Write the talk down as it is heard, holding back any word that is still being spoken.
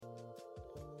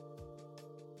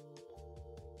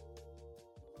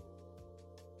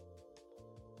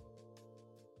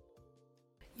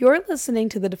You're listening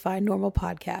to the Define Normal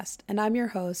podcast, and I'm your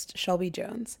host, Shelby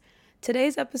Jones.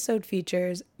 Today's episode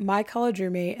features my college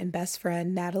roommate and best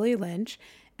friend, Natalie Lynch,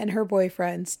 and her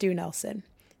boyfriend, Stu Nelson.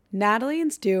 Natalie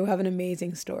and Stu have an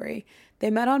amazing story. They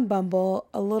met on Bumble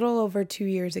a little over 2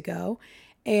 years ago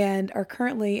and are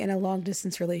currently in a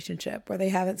long-distance relationship where they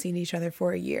haven't seen each other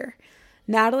for a year.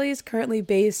 Natalie is currently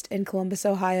based in Columbus,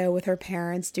 Ohio with her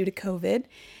parents due to COVID,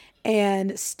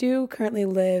 and Stu currently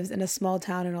lives in a small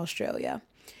town in Australia.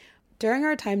 During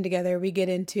our time together, we get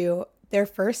into their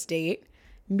first date,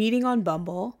 meeting on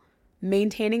Bumble,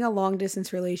 maintaining a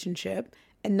long-distance relationship,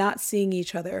 and not seeing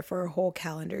each other for a whole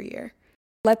calendar year.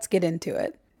 Let's get into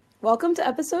it. Welcome to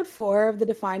episode 4 of the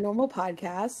Define Normal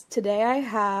podcast. Today I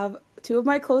have two of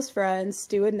my close friends,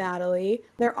 Stu and Natalie.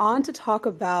 They're on to talk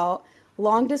about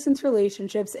long-distance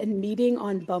relationships and meeting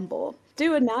on Bumble.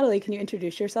 Stu and Natalie, can you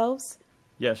introduce yourselves?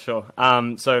 Yeah, sure.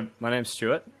 So my name's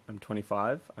Stuart. I'm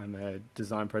 25. I'm a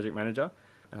design project manager.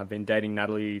 I've been dating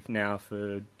Natalie now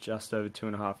for just over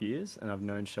 2.5 years, and I've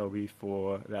known Shelby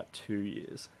for about 2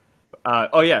 years.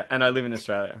 And I live in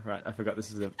Australia. Right, I forgot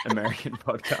this is an American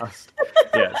podcast.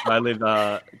 Yeah, so I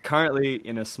live currently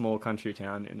in a small country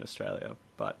town in Australia,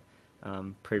 but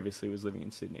previously was living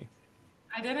in Sydney.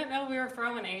 I didn't know we were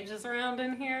throwing ages around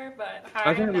in here, but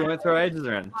hi. Okay, we won't throw ages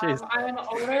around. Jeez. I'm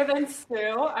older than Stu.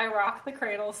 I rock the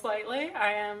cradle slightly.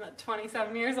 I am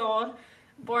 27 years old,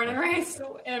 born and raised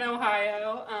in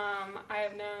Ohio. I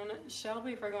have known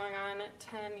Shelby for going on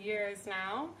 10 years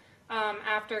now.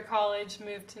 After college,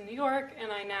 moved to New York,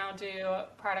 and I now do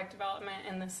product development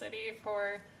in the city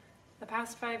for the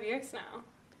past 5 years now.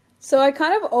 So I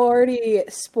kind of already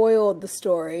spoiled the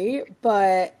story,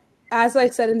 but as I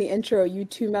said in the intro, you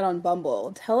two met on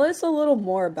Bumble. Tell us a little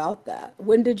more about that.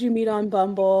 When did you meet on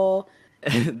Bumble?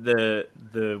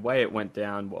 The way it went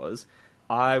down was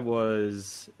I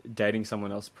was dating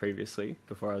someone else previously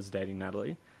before I was dating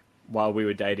Natalie. While we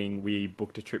were dating, we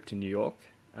booked a trip to New York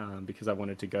because I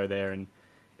wanted to go there and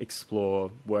explore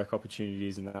work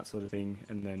opportunities and that sort of thing.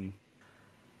 And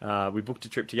then we booked a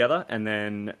trip together, and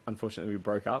then unfortunately we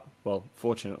broke up. Well,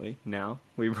 fortunately now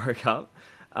we broke up.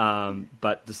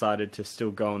 But decided to still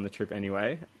go on the trip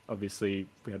anyway. Obviously,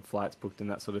 we had flights booked and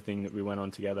that sort of thing that we went on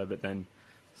together, but then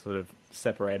sort of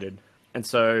separated. And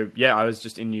so, yeah, I was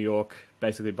just in New York,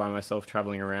 basically by myself,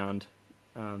 traveling around,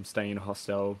 staying in a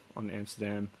hostel on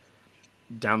Amsterdam,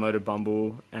 downloaded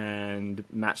Bumble and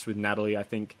matched with Natalie, I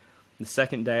think, the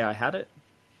second day I had it.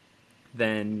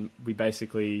 Then we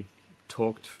basically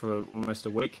talked for almost a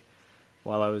week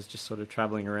while I was just sort of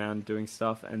traveling around doing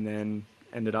stuff, and then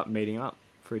ended up meeting up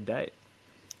for a date.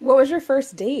 What was your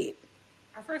first date?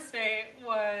 Our first date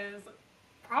was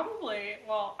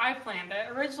I planned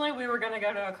it. Originally, we were going to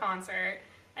go to a concert,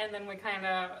 and then we kind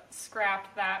of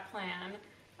scrapped that plan.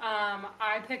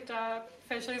 I picked up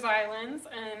Fisher's Islands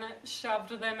and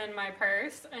shoved them in my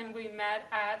purse, and we met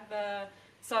at the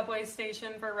subway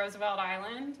station for Roosevelt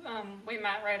Island. We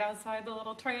met right outside the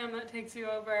little tram that takes you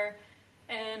over,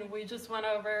 and we just went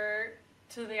over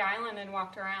to the island and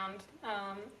walked around.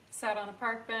 Sat on a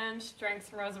park bench, drank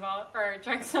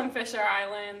some Fisher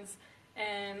Islands,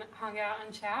 and hung out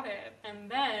and chatted. And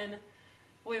then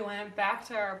we went back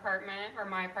to our apartment, or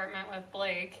my apartment with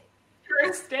Blake.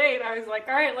 First date, I was like,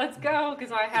 all right, let's go,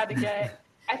 because I had to get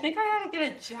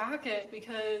a jacket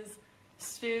because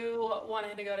Stu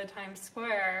wanted to go to Times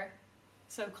Square.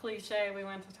 So cliche, we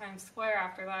went to Times Square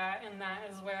after that, and that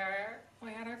is where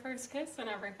we had our first kiss and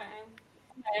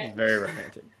everything. Very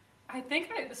romantic.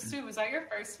 Stu, was that your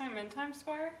first time in Times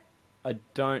Square? I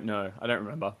don't know. I don't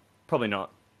remember. Probably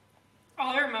not.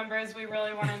 All I remember is we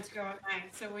really wanted to go at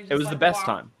night, so we just It was the best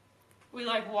time. We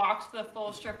walked the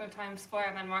full strip of Times Square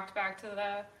and then walked back to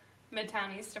the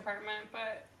Midtown East apartment,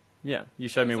 but... Yeah, you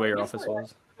showed me where your office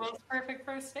was. Most perfect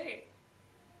first date,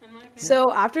 in my opinion.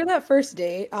 So after that first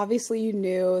date, obviously you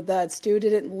knew that Stu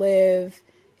didn't live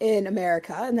in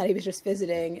America and that he was just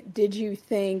visiting. Did you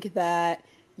think that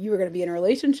you were going to be in a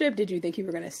relationship? Did you think you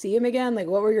were going to see him again? Like,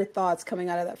 what were your thoughts coming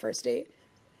out of that first date?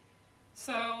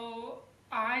 So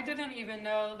I didn't even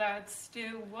know that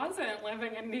Stu wasn't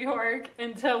living in New York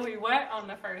until we went on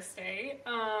the first date.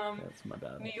 That's my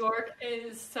bad. New York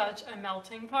is such a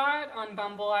melting pot. On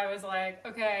Bumble, I was like,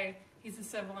 okay, he's a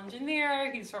civil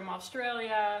engineer, he's from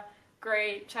Australia,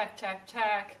 great, check, check,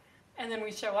 check. And then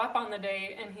we show up on the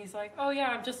date, and he's like, oh yeah,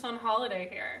 I'm just on holiday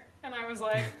here. And I was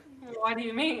like, what do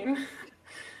you mean?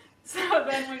 So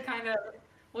then we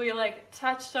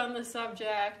touched on the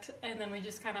subject, and then we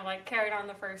just kind of carried on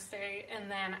the first date.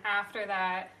 And then after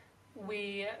that,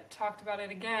 we talked about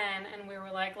it again, and we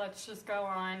were like, let's just go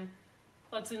on.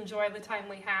 Let's enjoy the time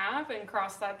we have and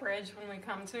cross that bridge when we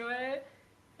come to it.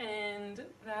 and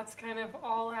that's kind of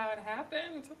all how it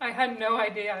happened. I had no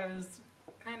idea. I was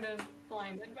kind of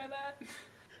blinded by that.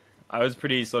 I was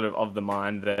pretty sort of the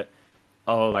mind that,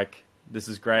 oh, like, this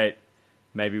is great.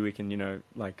 Maybe we can,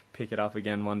 like, pick it up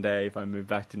again one day if I move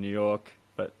back to New York.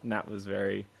 But Nat was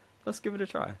very, let's give it a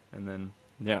try. And then,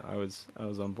 yeah, I was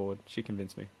on board. She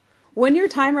convinced me. When your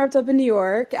time wrapped up in New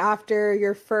York after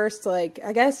your first, like,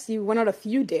 I guess you went on a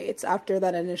few dates after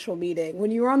that initial meeting.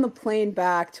 When you were on the plane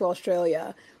back to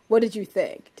Australia, what did you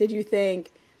think? Did you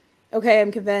think, okay, I'm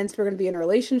convinced we're going to be in a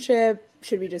relationship?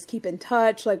 Should we just keep in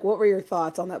touch? Like, what were your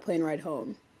thoughts on that plane ride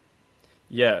home?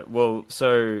 Yeah, well,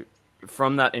 so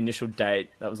from that initial date,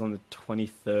 that was on the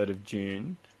 23rd of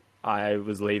June. I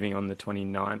was leaving on the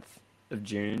 29th of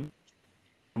June.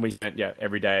 And we spent,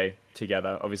 every day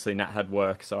together. Obviously, Nat had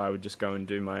work, so I would just go and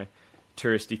do my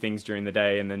touristy things during the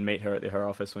day and then meet her at her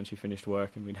office when she finished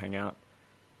work, and we'd hang out.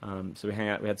 So we hang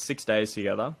out. We had 6 days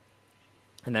together.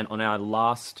 And then on our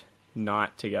last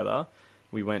night together,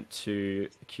 we went to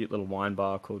a cute little wine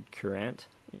bar called Courant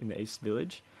in the East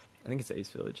Village. I think it's the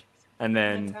East Village. And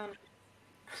then... Midtown.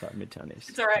 Sorry, Midtown East.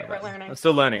 It's all right, we're learning. I'm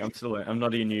still learning. I'm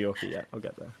not a New Yorker yet. I'll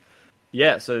get there.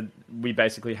 Yeah, so we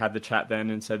basically had the chat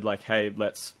then and said, like, hey,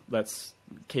 let's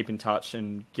keep in touch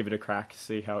and give it a crack,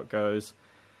 see how it goes.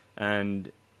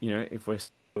 And, if we're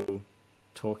still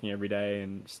talking every day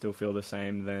and still feel the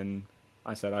same, then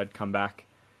I said I'd come back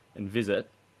and visit.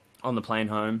 On the plane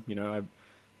home, I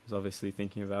was obviously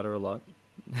thinking about her a lot.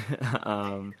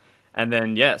 And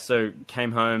then, so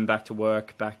came home, back to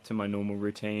work, back to my normal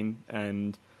routine,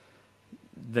 and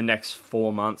the next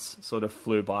 4 months sort of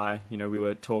flew by. We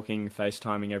were talking,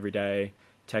 FaceTiming every day,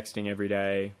 texting every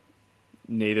day.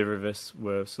 Neither of us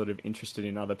were sort of interested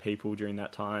in other people during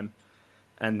that time.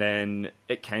 And then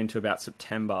it came to about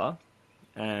September,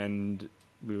 and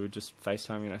we were just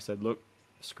FaceTiming, and I said, look,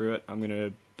 screw it, I'm going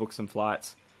to book some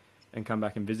flights and come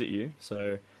back and visit you.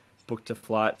 So booked a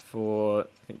flight for,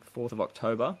 I think, 4th of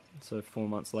October, so 4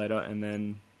 months later, and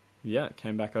then,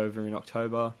 came back over in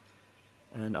October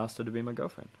and asked her to be my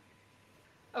girlfriend.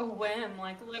 A whim.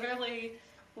 Like, literally,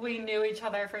 we knew each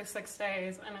other for 6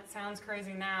 days, and it sounds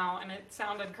crazy now, and it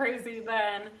sounded crazy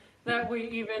then, that we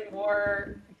even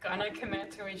were gonna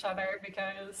commit to each other,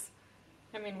 because,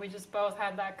 we just both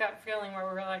had that gut feeling where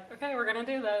we were like, okay, we're gonna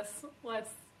do this.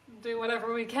 Let's do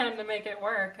whatever we can to make it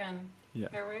work, and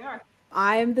here we are.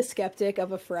 I'm the skeptic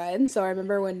of a friend, so I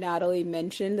remember when Natalie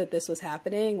mentioned that this was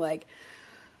happening, like,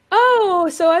 oh,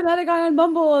 so I met a guy on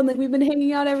Bumble, and, like, we've been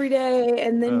hanging out every day,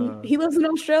 and then he lives in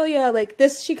Australia. Like,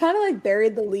 this, she kind of, like,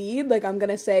 buried the lead. Like, I'm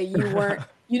gonna say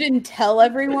you didn't tell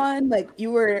everyone. Like,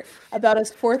 you were about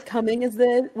as forthcoming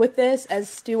with this as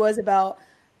Stu was about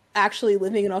actually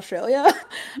living in Australia.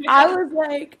 Yeah. I was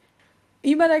like,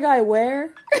 you met a guy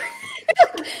where?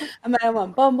 I met him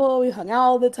on Bumble. We hung out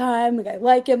all the time. Like, I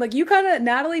like him. Like, you kind of,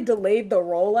 Natalie delayed the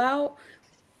rollout.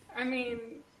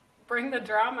 Bring the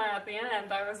drama at the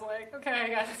end. I was like, okay, I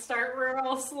got to start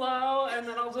real slow, and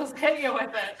then I'll just hit you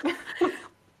with it.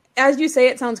 As you say,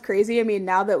 it sounds crazy.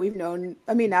 Now that we've known,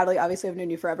 Natalie, obviously I've known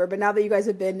you forever, but now that you guys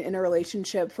have been in a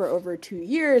relationship for over 2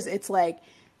 years, it's like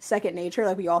second nature.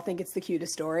 Like, we all think it's the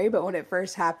cutest story, but when it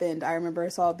first happened, I remember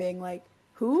us all being like,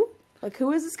 who? Like,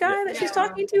 who is this guy that she's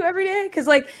talking to every day? Because,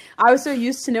 like, I was so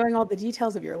used to knowing all the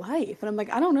details of your life. And I'm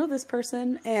like, I don't know this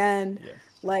person. And,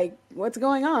 like, what's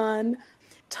going on?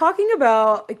 Talking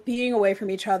about, like, being away from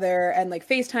each other and, like,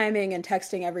 FaceTiming and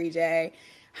texting every day,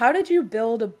 how did you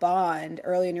build a bond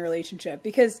early in your relationship?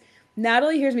 Because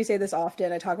Natalie hears me say this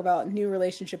often. I talk about new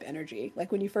relationship energy.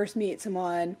 Like, when you first meet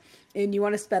someone and you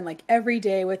want to spend, like, every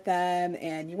day with them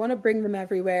and you want to bring them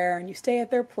everywhere and you stay at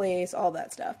their place, all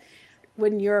that stuff.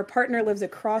 When your partner lives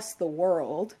across the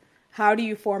world, how do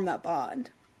you form that bond?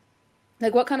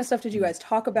 Like, what kind of stuff did you guys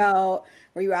talk about?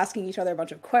 Were you asking each other a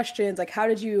bunch of questions? Like, how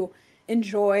did you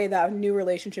enjoy that new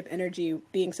relationship energy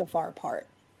being so far apart?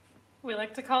 We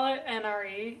like to call it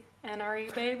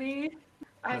NRE baby.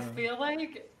 I feel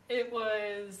like it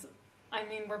was,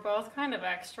 we're both kind of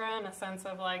extra in a sense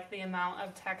of, like, the amount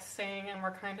of texting, and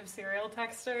we're kind of serial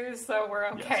texters, so we're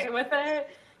okay with it.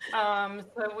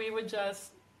 So we would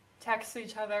just text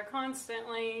each other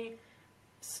constantly.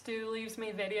 Stu leaves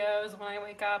me videos when I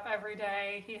wake up every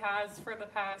day. He has for the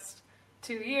past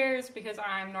 2 years, because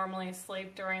I'm normally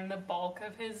asleep during the bulk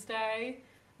of his day.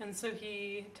 And so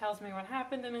he tells me what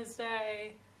happened in his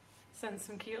day, sends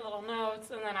some cute little notes,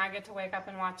 and then I get to wake up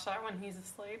and watch that when he's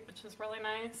asleep, which is really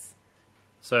nice.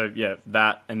 So,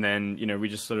 that, and then, we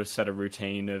just sort of set a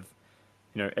routine of,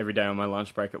 every day on my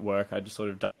lunch break at work, I just sort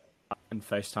of and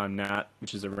FaceTime Nat,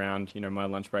 which is around, my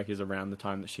lunch break is around the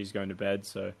time that she's going to bed,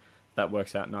 so that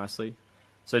works out nicely.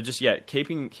 So just, yeah,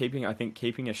 I think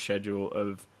keeping a schedule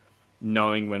of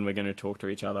knowing when we're going to talk to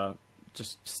each other,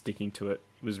 just sticking to it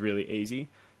was really easy.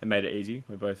 It made it easy.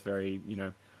 We're both very,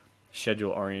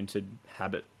 schedule oriented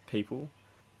habit people.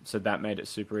 So that made it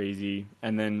super easy.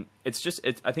 And then I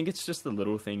think it's just the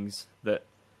little things that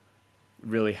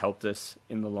really helped us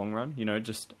in the long run,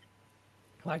 just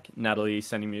like Natalie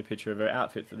sending me a picture of her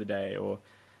outfit for the day, or,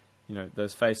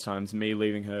 those FaceTimes, me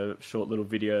leaving her short little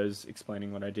videos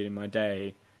explaining what I did in my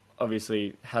day.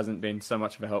 Obviously hasn't been so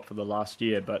much of a help for the last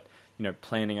year, but,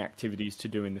 planning activities to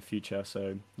do in the future.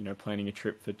 So, planning a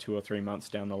trip for 2 or 3 months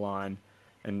down the line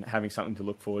and having something to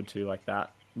look forward to like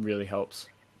that really helps.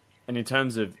 And in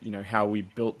terms of, how we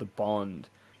built the bond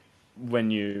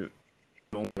when you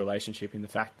in a relationship, in the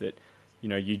fact that,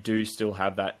 you do still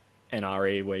have that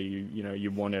NRE where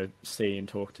you want to see and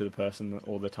talk to the person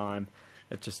all the time.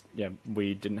 It just,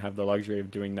 we didn't have the luxury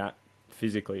of doing that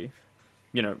physically.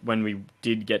 When we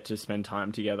did get to spend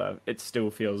time together, it still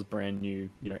feels brand new,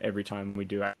 every time we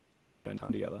do spend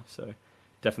time together. So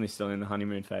definitely still in the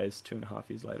honeymoon phase 2.5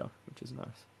 years later, which is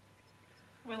nice.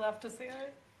 We love to see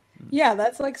it. Yeah,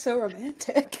 that's like so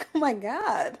romantic. Oh my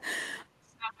God.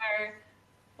 Are,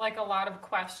 like, a lot of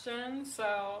questions.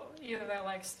 So either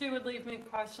like Stu would leave me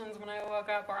questions when I woke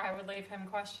up, or I would leave him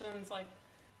questions like,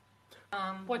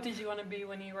 what did you want to be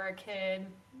when you were a kid,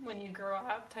 when you grew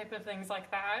up, type of things like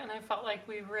that. And I felt like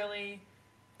we really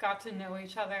got to know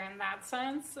each other in that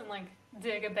sense and like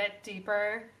dig a bit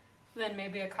deeper than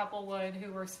maybe a couple would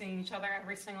who were seeing each other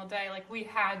every single day. Like, we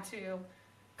had to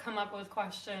come up with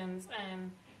questions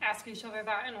and ask each other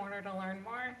that in order to learn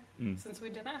more, since we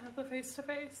didn't have the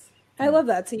face-to-face. I love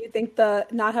that. So you think the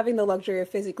not having the luxury of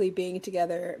physically being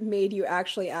together made you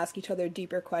actually ask each other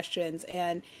deeper questions,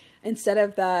 and instead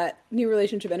of that new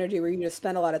relationship energy where you just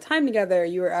spend a lot of time together,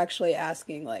 you were actually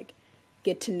asking, like,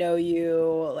 get to know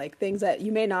you, like things that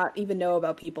you may not even know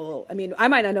about people. I mean, I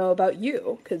might not know about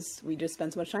you because we just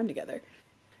spend so much time together.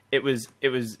 It was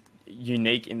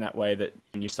unique in that way that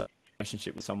when you start a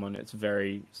relationship with someone, it's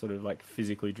very sort of like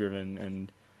physically driven,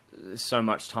 and so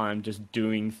much time just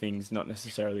doing things, not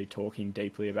necessarily talking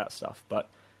deeply about stuff. But,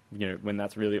 when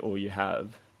that's really all you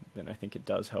have, then I think it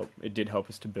does help. It did help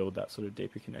us to build that sort of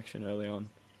deeper connection early on.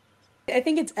 I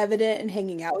think it's evident in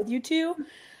hanging out with you two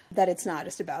that it's not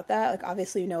just about that. Like,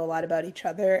 obviously you know a lot about each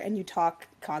other and you talk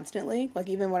constantly. Like,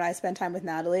 even when I spend time with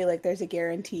Natalie, like, there's a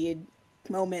guaranteed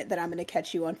moment that I'm going to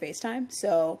catch you on FaceTime.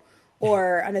 So,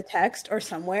 or on a text or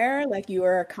somewhere, like, you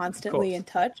are constantly in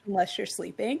touch unless you're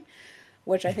sleeping,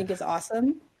 which I think is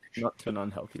awesome. Not to an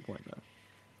unhealthy point, though.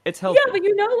 It's healthy. Yeah, but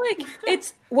like,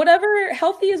 it's whatever,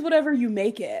 healthy is whatever you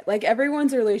make it. Like,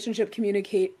 everyone's relationship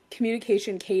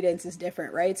communication cadence is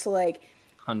different, right? So, like,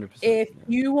 100%. If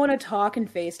you want to talk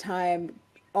and FaceTime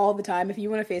all the time, if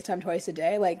you want to FaceTime twice a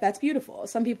day, like, that's beautiful.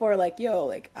 Some people are like, yo,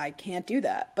 like, I can't do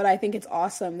that. But I think it's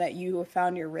awesome that you have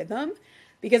found your rhythm,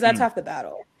 because that's half the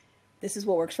battle. This is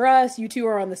what works for us. You two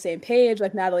are on the same page,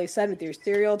 like Natalie said, with your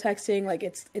serial texting. Like,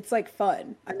 it's like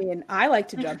fun. I mean, I like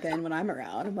to jump in when I'm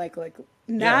around. I'm like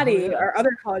Natty, our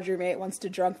other college roommate, wants to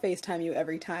drunk FaceTime you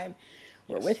every time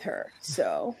we're with her.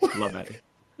 So love Natty.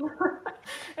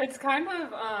 It's kind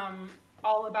of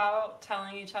all about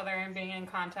telling each other and being in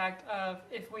contact of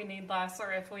if we need less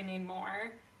or if we need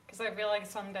more. Because I feel like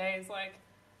some days, like,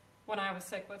 when I was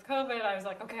sick with COVID, I was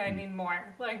like, okay, I need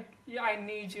more. Like, I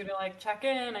need you to, like, check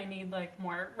in. I need, like,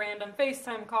 more random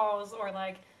FaceTime calls. Or,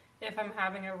 like, if I'm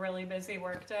having a really busy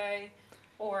work day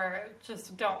or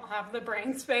just don't have the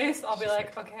brain space, I'll be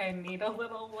like, okay, I need a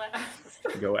little less.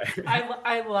 Go away.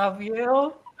 I love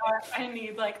you, but I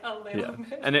need, like, a little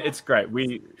bit. And it's great.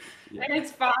 And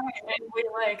it's fine.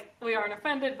 And we aren't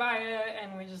offended by it,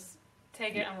 and we just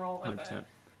take it and roll with 100%. it.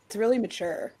 it's really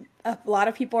mature. A lot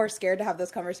of people are scared to have those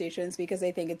conversations because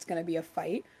they think it's going to be a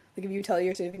fight. Like, if you tell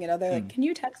your significant other, like, can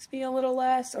you text me a little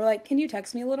less? Or, like, can you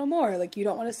text me a little more? Like, you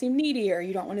don't want to seem needy, or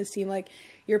you don't want to seem like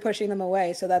you're pushing them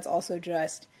away. So that's also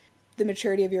just the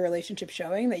maturity of your relationship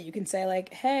showing that you can say,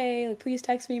 like, hey, like, please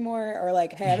text me more. Or,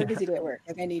 like, hey, I have a busy day at work.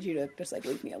 Like, I need you to just, like,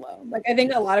 leave me alone. Like, I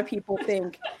think a lot of people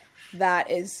think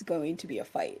that is going to be a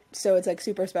fight. So it's, like,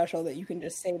 super special that you can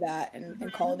just say that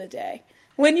and call it a day.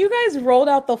 When you guys rolled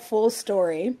out the full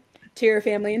story to your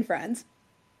family and friends,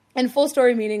 and full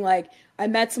story meaning, like, I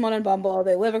met someone on Bumble,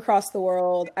 they live across the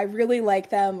world, I really like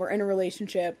them, we're in a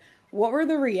relationship, what were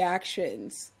the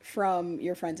reactions from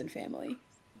your friends and family?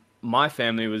 My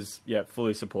family was,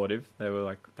 fully supportive. They were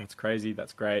like, that's crazy,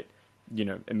 that's great. You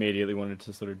know, immediately wanted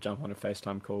to sort of jump on a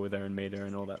FaceTime call with her and meet her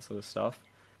and all that sort of stuff.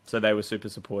 So they were super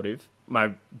supportive.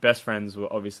 My best friends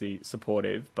were obviously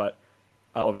supportive, but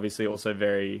obviously also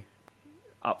very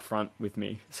upfront with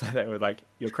me. So they were like,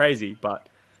 you're crazy, but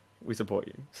we support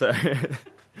you. So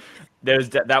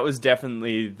that was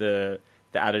definitely the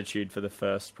attitude for the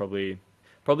first probably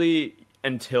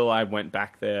until I went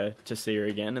back there to see her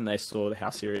again and they saw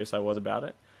how serious I was about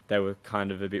it. They were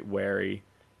kind of a bit wary,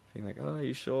 being like, "Oh, are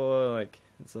you sure? Like,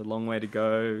 it's a long way to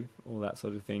go," all that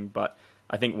sort of thing. But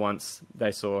I think once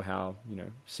they saw how,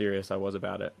 serious I was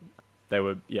about it, they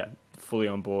were, fully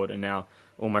on board. And now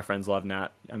all my friends love Nat.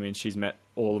 I mean, she's met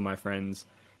all of my friends.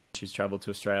 She's traveled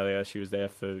to Australia. She was there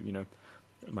for,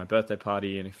 my birthday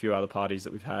party and a few other parties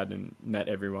that we've had, and met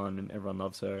everyone, and everyone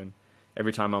loves her. And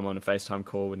every time I'm on a FaceTime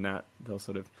call with Nat, they'll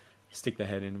sort of stick their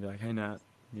head in and be like, "Hey, Nat,"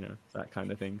 that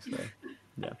kind of thing. So,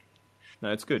 yeah.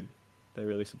 No, it's good. They're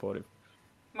really supportive.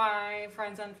 My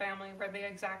friends and family were the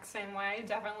exact same way,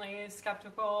 definitely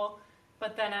skeptical,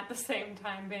 but then at the same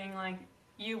time being like,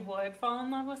 you would fall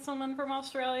in love with someone from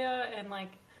Australia, and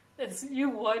like, you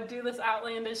would do this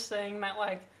outlandish thing that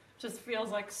like just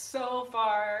feels like so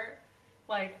far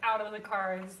like out of the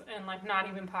cards and like not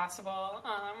even possible.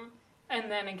 And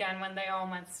then again, when they all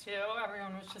met Stu,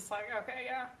 everyone was just like, okay,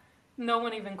 yeah. No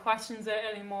one even questions it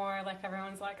anymore. Like,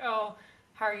 everyone's like, "Oh,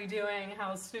 how are you doing?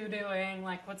 How's Stu doing?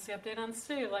 Like, what's the update on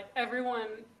Stu?" Like, everyone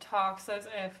talks as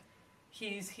if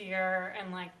he's here,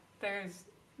 and like, there's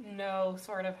no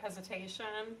sort of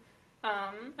hesitation.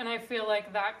 And I feel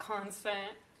like that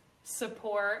constant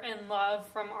support and love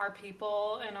from our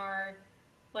people and our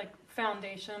like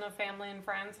foundation of family and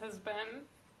friends has been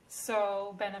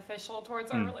so beneficial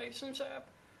towards our relationship.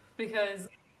 Because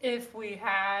if we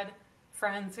had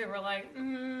friends who were like,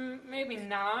 maybe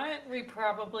not, we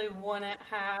probably wouldn't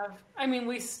have. I mean,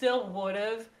 we still would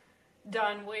have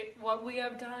done what we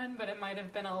have done, but it might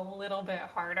have been a little bit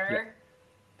harder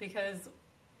because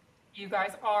you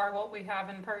guys are what we have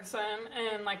in person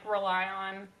and like rely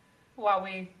on while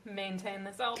we maintain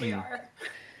this LDR.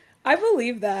 I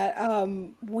believe that.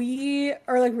 We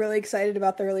are like really excited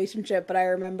about the relationship, but I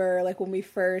remember like when we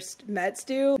first met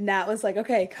Stu, Nat was like,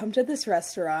 "Okay, come to this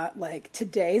restaurant. Like,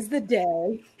 today's the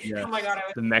day." Yeah. Oh my God, I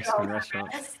was the Mexican so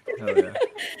restaurant. nervous. Oh, yeah.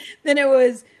 Then it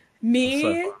was me,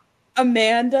 So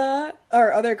Amanda,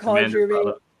 our other college Amanda's roommate,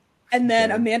 brother. and then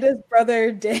Dan. Amanda's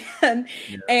brother, Dan.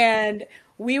 Yeah. And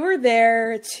we were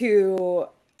there to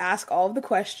ask all of the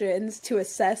questions, to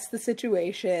assess the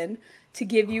situation, to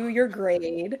give you your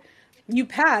grade. You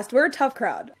passed. We're a tough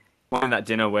crowd. On that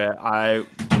dinner where I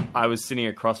was sitting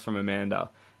across from Amanda,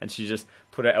 and she just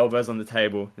put her elbows on the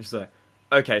table, and she's like,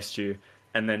 "Okay, Stu,"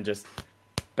 and then just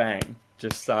bang,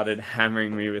 just started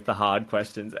hammering me with the hard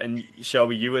questions. And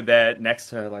Shelby, you were there next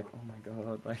to her, like, "Oh my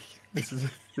God, like this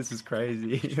is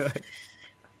crazy." Like,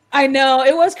 I know,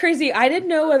 it was crazy. I didn't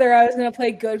know whether I was going to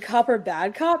play good cop or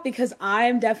bad cop because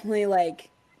I'm definitely like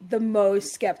the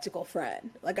most skeptical friend.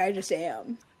 Like, I just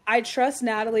am. I trust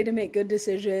Natalie to make good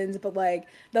decisions, but like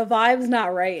the vibe's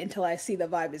not right until I see the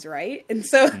vibe is right. And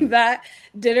so that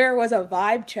dinner was a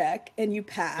vibe check and you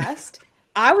passed.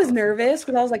 I was nervous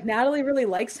because I was like, Natalie really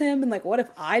likes him. And like, what if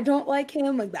I don't like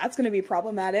him? Like, that's going to be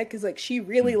problematic because like she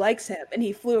really likes him and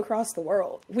he flew across the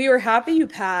world. We were happy you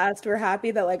passed. We're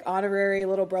happy that like honorary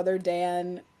little brother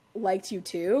Dan liked you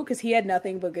too because he had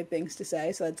nothing but good things to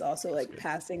say. So that's also like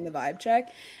passing the vibe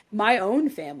check. My own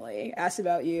family asked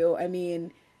about you. I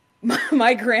mean,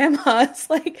 my grandma's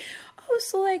like, "Oh,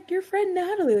 so like your friend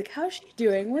Natalie, like how's she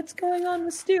doing? What's going on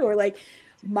with Stu?" Or like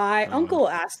my uncle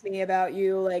asked me about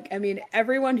you. Like, I mean,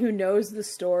 everyone who knows the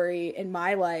story in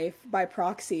my life by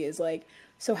proxy is like,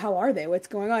 "So how are they? What's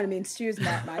going on?" I mean, Stu's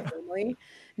met my family.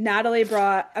 Natalie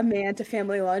brought a man to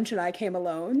family lunch and I came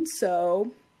alone.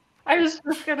 So I was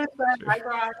just going to say, I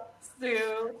brought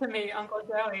Stu to meet Uncle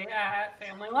Joey at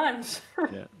family lunch.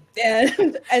 yeah.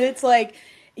 and it's like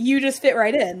you just fit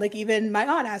right in. Like even my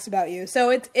aunt asked about you. So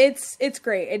it's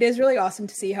great. It is really awesome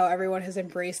to see how everyone has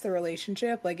embraced the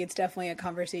relationship. Like it's definitely a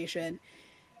conversation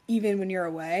even when you're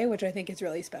away, which I think is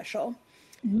really special.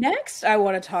 Next, I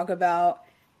want to talk about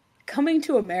coming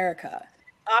to America.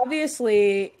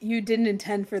 Obviously, you didn't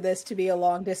intend for this to be a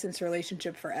long distance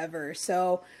relationship forever.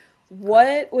 So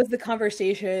what was the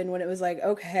conversation when it was like,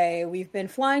 okay, we've been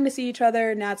flying to see each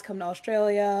other. Nat's come to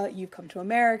Australia. You've come to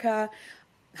America.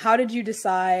 How did you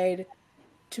decide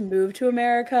to move to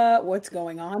America? What's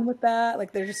going on with that?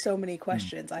 Like, there's just so many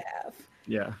questions I have.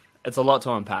 Yeah, it's a lot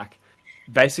to unpack.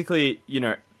 Basically,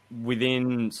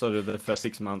 within sort of the first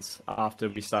 6 months after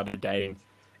we started dating,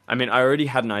 I mean, I already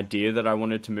had an idea that I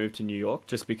wanted to move to New York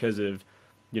just because of,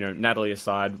 Natalie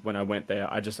aside, when I went there,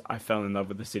 I fell in love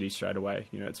with the city straight away.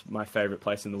 It's my favorite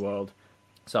place in the world.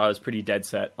 So I was pretty dead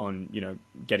set on,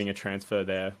 getting a transfer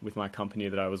there with my company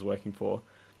that I was working for.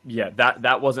 yeah,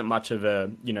 that wasn't much of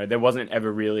a, there wasn't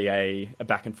ever really a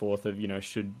back and forth of,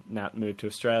 should Nat move to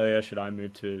Australia? Should I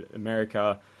move to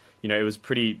America? It was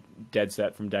pretty dead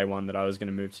set from day one that I was going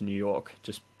to move to New York,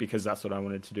 just because that's what I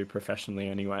wanted to do professionally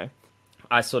anyway.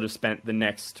 I sort of spent the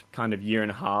next kind of year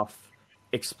and a half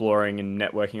exploring and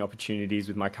networking opportunities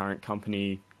with my current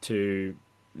company to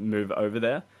move over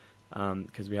there,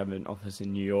 because we have an office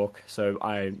in New York. So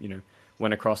I,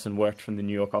 went across and worked from the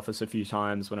New York office a few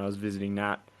times when I was visiting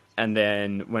Nat. And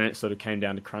then when it sort of came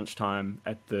down to crunch time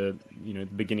at the, the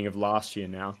beginning of last year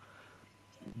now,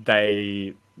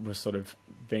 they were sort of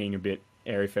being a bit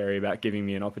airy-fairy about giving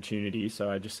me an opportunity. So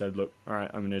I just said, look, all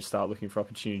right, I'm going to start looking for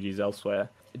opportunities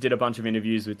elsewhere. Did a bunch of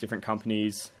interviews with different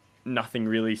companies. Nothing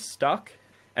really stuck.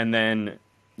 And then,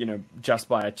 just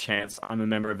by a chance, I'm a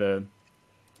member of a,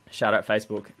 shout out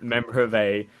Facebook, member of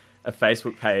a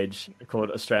Facebook page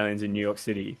called Australians in New York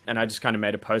City. And I just kind of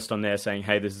made a post on there saying,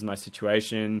 hey, this is my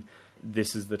situation.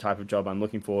 This is the type of job I'm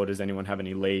looking for. Does anyone have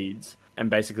any leads? And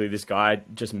basically this guy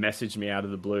just messaged me out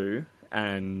of the blue,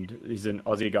 and he's an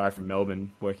Aussie guy from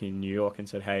Melbourne working in New York, and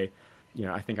said, hey,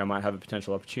 I think I might have a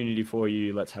potential opportunity for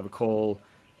you. Let's have a call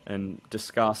and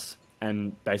discuss.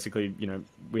 And basically,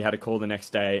 we had a call the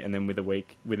next day, and then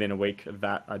within a week of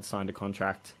that, I'd signed a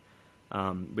contract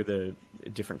with a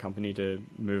different company to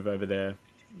move over there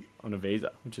on a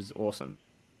visa, which is awesome.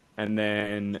 And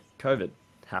then COVID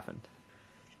happened.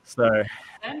 So,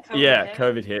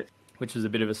 COVID hit, which was a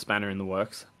bit of a spanner in the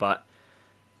works, but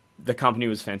the company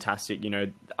was fantastic.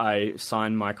 I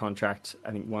signed my contract,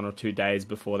 I think 1 or 2 days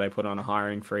before they put on a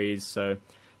hiring freeze. So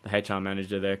the HR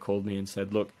manager there called me and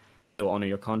said, look, they'll honor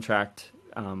your contract,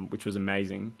 which was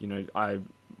amazing. I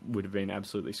would have been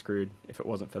absolutely screwed if it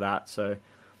wasn't for that. So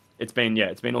it's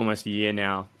been almost a year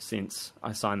now since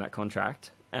I signed that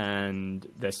contract, and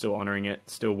they're still honoring it,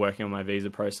 still working on my visa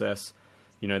process.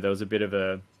 There was a bit of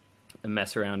a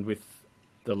mess around with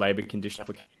the labour condition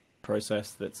application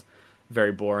process that's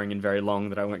very boring and very long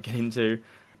that I won't get into,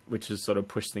 which has sort of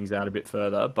pushed things out a bit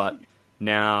further. But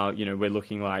now, we're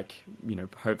looking like,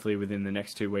 hopefully within the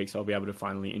next 2 weeks, I'll be able to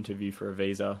finally interview for a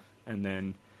visa, and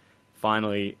then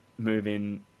finally move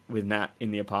in with Nat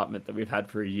in the apartment that we've had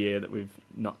for a year that we've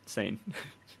not seen.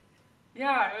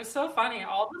 Yeah, it was so funny.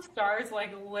 All the stars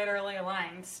literally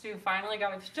aligned. Stu finally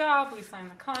got his job. We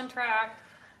signed the contract.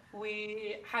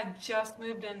 We had just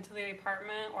moved into the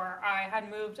apartment, or I had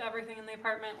moved everything in the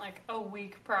apartment a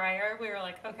week prior. We were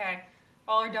like, okay,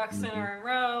 all our ducks in are in a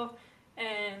row,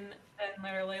 and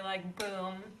literally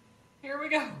boom, here we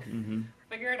go.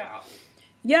 Figure it out.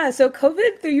 Yeah, so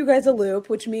COVID threw you guys a loop,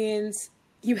 which means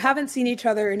you haven't seen each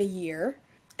other in a year.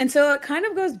 And so it kind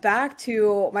of goes back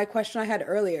to my question I had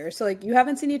earlier. So you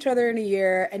haven't seen each other in a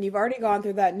year, and you've already gone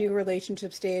through that new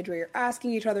relationship stage where you're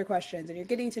asking each other questions and you're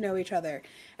getting to know each other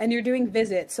and you're doing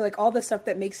visits. So all the stuff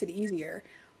that makes it easier.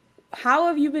 How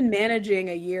have you been managing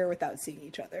a year without seeing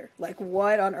each other?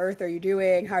 What on earth are you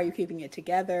doing? How are you keeping it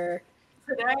together?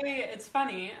 Today, it's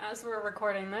funny, as we're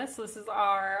recording this is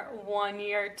our 1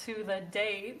 year to the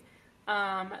date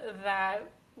that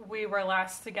we were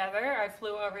last together. I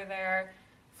flew over there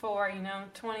for,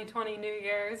 2020 New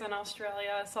Year's in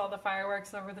Australia, saw the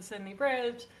fireworks over the Sydney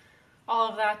Bridge, all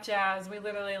of that jazz. We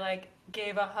literally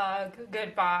gave a hug,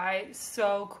 goodbye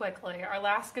so quickly. Our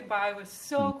last goodbye was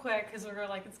so quick because we were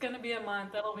like, it's going to be a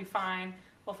month, it'll be fine,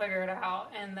 we'll figure it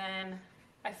out. And then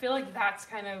I feel like that's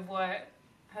kind of what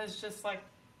has just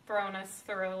thrown us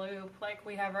through a loop.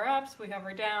 We have our ups, we have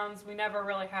our downs. We never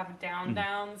really have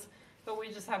downs, but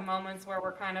we just have moments where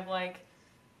we're kind of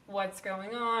what's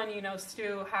going on?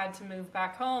 Stu had to move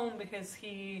back home because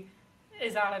he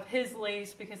is out of his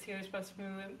lease because he was supposed to be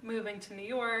moving to New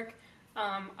York.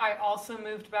 I also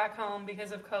moved back home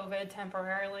because of COVID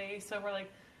temporarily. So we're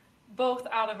both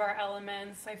out of our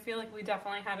elements. I feel like we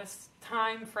definitely had a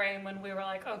time frame when we were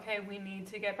okay, we need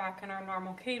to get back in our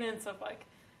normal cadence of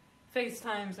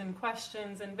FaceTimes and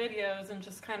questions and videos and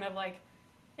just kind of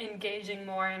engaging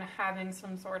more and having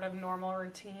some sort of normal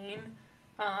routine.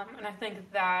 And I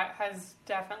think that has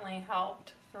definitely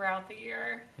helped throughout the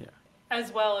year,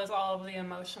 as well as all of the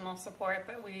emotional support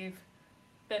that we've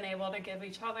been able to give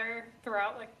each other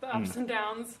throughout the ups and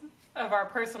downs of our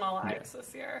personal lives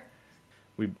this year.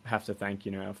 We have to thank,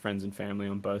 our friends and family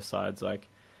on both sides,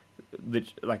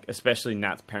 especially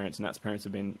Nat's parents. Nat's parents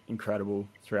have been incredible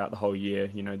throughout the whole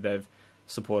year. They've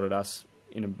supported us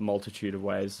in a multitude of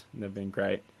ways. They've been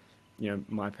great.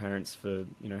 My parents for,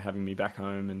 having me back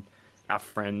home, and our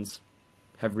friends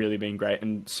have really been great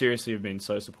and seriously have been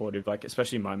so supportive.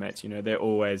 Especially my mates, they're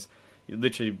always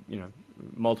literally,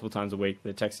 multiple times a week,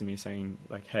 they're texting me saying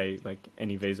hey,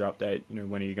 any visa update,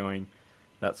 when are you going?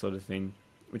 That sort of thing.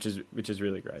 which is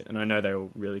really great. And I know they all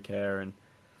really care, and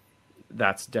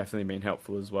that's definitely been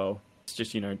helpful as well. It's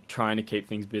just, trying to keep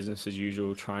things business as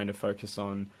usual, trying to focus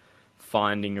on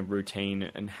finding a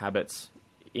routine and habits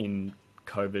in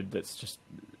COVID. That's just,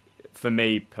 for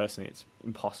me personally, it's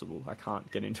impossible. I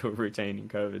can't get into a routine in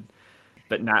COVID.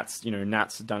 But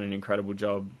Nat's done an incredible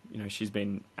job. She's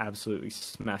been absolutely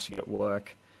smashing at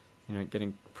work,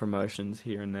 getting promotions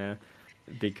here and there.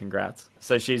 Big congrats.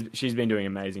 So she's been doing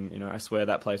amazing. I swear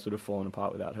that place would have fallen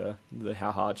apart without her.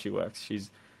 How hard she works.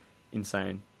 She's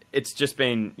insane. It's just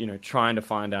been, trying to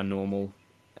find our normal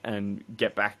and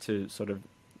get back to sort of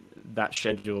that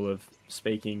schedule of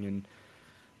speaking and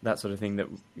that sort of thing that,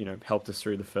 helped us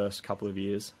through the first couple of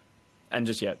years. And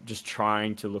just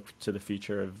trying to look to the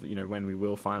future of, when we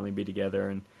will finally be together,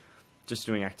 and just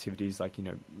doing activities like,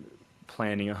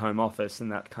 planning a home office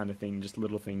and that kind of thing, just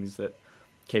little things that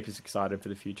keep us excited for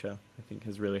the future, I think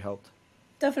has really helped.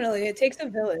 Definitely. It takes a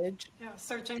village. Yeah,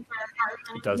 searching for a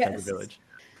partner. It does take a village.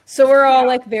 So we're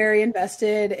all very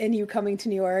invested in you coming to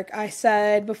New York. I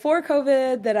said before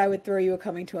COVID that I would throw you a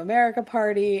Coming to America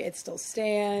party. It still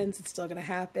stands. It's still going to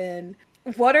happen.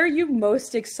 What are you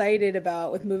most excited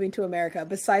about with moving to America,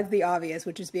 besides the obvious,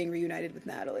 which is being reunited with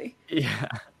Natalie? Yeah,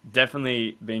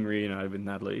 definitely being reunited with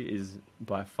Natalie is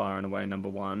by far and away number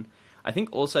one. I think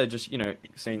also just,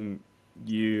 seeing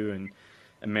you and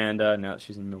Amanda, now that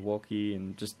she's in Milwaukee,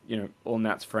 and just, all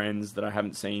Nat's friends that I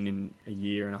haven't seen in a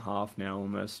year and a half now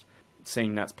almost.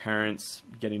 Seeing Nat's parents,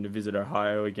 getting to visit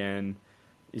Ohio again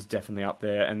is definitely up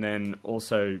there. And then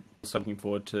also looking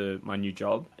forward to my new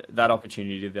job. That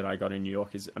opportunity that I got in New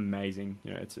York is amazing.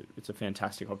 It's a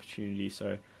fantastic opportunity.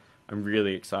 So I'm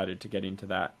really excited to get into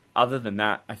that. Other than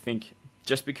that, I think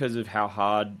just because of how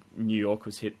hard New York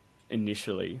was hit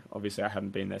initially, obviously I haven't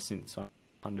been there since, so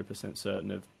I'm 100%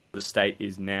 certain of the state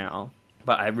is now.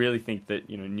 But I really think that,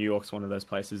 New York's one of those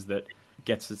places that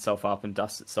gets itself up and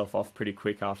dusts itself off pretty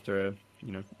quick after,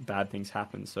 bad things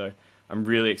happen. So I'm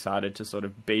really excited to sort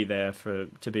of be there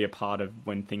to be a part of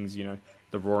when things,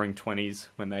 the roaring 20s,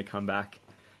 when they come back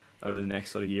over the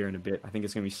next sort of year and a bit. I think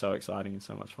it's going to be so exciting and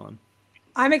so much fun.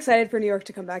 I'm excited for New York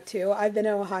to come back too. I've been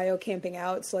in Ohio camping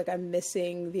out, so I'm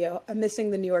missing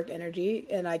the New York energy,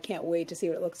 and I can't wait to see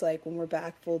what it looks like when we're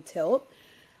back full tilt.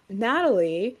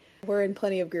 Natalie, we're in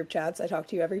plenty of group chats. I talk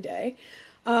to you every day.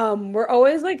 We're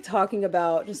always talking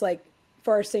about just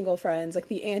for our single friends,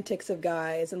 the antics of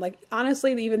guys, and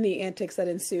honestly, even the antics that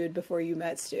ensued before you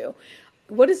met Stu.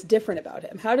 What is different about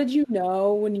him? How did you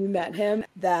know when you met him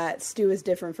that Stu is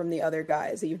different from the other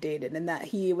guys that you've dated, and that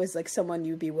he was someone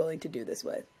you'd be willing to do this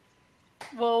with?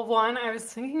 Well, one, I was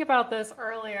thinking about this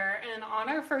earlier, and on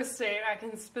our first date, I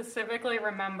can specifically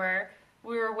remember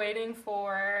we were waiting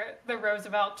for the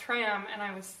Roosevelt tram, and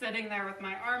I was sitting there with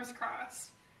my arms crossed.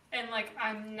 And,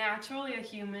 I'm naturally a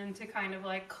human to kind of,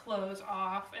 close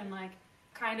off and,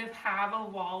 kind of have a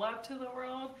wall up to the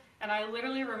world. And I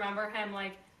literally remember him,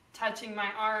 touching my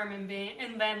arm and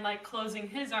then, closing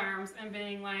his arms and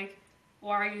being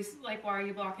why are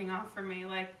you blocking off from me?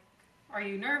 Are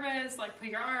you nervous? Put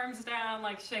your arms down,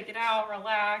 shake it out,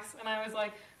 relax. And I was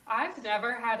I've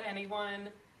never had anyone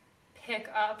pick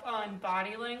up on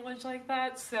body language like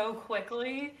that so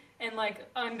quickly and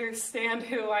understand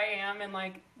who I am in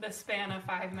the span of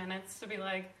 5 minutes to be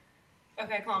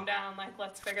okay, calm down,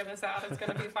 let's figure this out, it's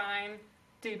gonna be fine,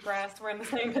 deep breaths, we're in the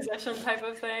same position type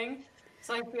of thing.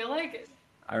 So I feel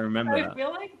I remember that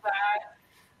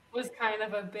was kind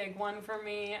of a big one for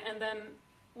me. And then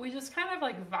we just kind of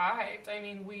vibed. I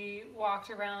mean, we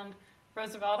walked around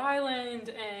Roosevelt Island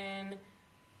and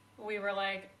we were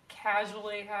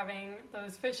casually having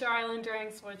those Fisher Island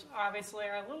drinks, which obviously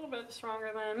are a little bit stronger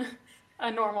than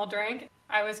a normal drink.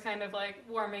 I was kind of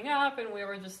warming up and we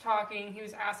were just talking. He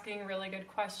was asking really good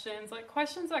questions,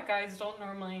 questions that guys don't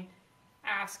normally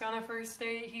ask on a first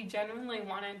date. He genuinely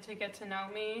wanted to get to know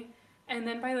me. And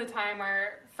then by the time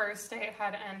our first date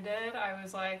had ended, I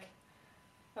was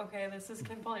okay, this is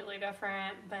completely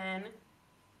different than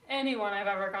anyone I've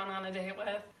ever gone on a date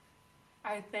with.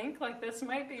 I think this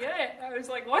might be it. I was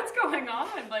what's going on?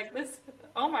 This,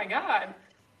 oh my God.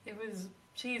 It was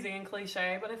cheesy and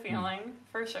cliche, but a feeling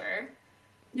for sure.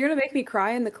 You're gonna make me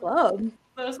cry in the club.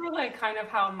 Those were kind of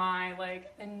how my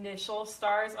initial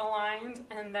stars aligned.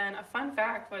 And then a fun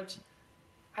fact, which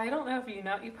I don't know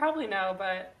if you probably know,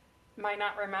 but might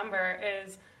not remember,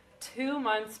 is 2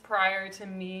 months prior to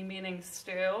me meeting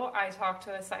Stu, I talked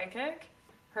to a psychic.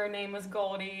 Her name was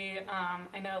Goldie.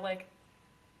 I know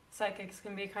psychics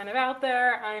can be kind of out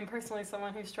there. I'm personally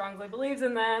someone who strongly believes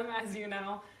in them, as you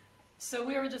know. So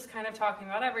we were just kind of talking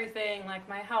about everything,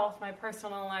 my health, my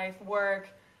personal life, work,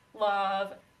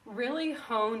 love. really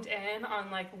honed in on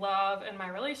like love and my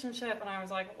relationship, and I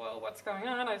was like, whoa, what's going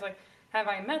on? I was like, have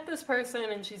I met this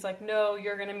person? And she's like, no,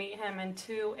 you're gonna meet him in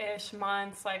 2-ish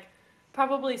months, like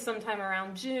probably sometime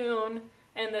around June.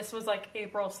 And this was like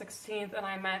April 16th, and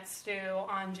I met Stu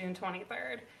on June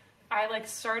 23rd. I like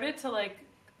started to like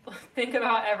think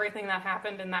about everything that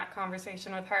happened in that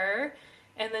conversation with her,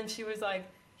 and then she was like,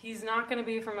 he's not going to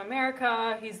be from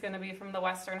America. He's going to be from the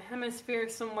Western Hemisphere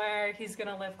somewhere. He's going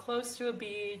to live close to a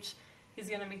beach. He's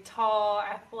going to be tall,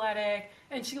 athletic.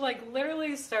 And she, like,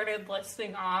 literally started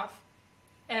listing off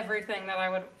everything that I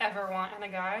would ever want in a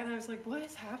guy. And I was like, what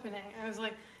is happening? I was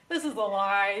like, this is a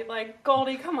lie. Like,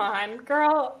 Goldie, come on,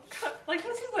 girl. Like,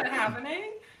 this isn't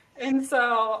happening. And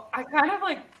so I kind of,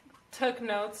 like, took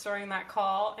notes during that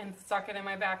call and stuck it in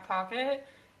my back pocket.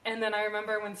 And then I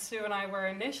remember when Stu and I were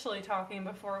initially talking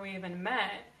before we even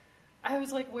met, I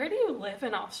was like, where do you live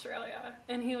in Australia?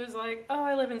 And he was like, oh,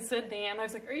 I live in Sydney. And I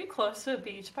was like, are you close to a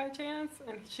beach by chance?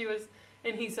 And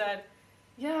he said,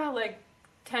 yeah, like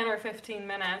 10 or 15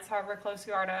 minutes, however close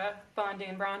you are to Bondi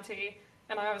and Bronte.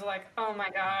 And I was like, oh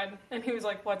my God. And he was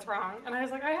like, what's wrong? And I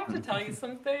was like, I have to tell you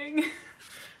something.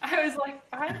 I was like,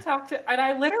 and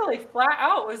I literally flat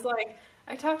out was like,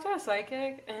 I talked to a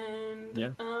psychic, and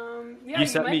you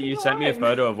sent me a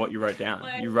photo of what you wrote down.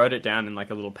 Like, you wrote it down in like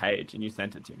a little page, and you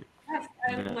sent it to me. Yes,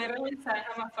 I literally sent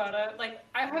him a photo. Like,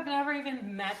 I have never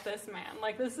even met this man.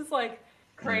 Like, this is like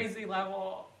crazy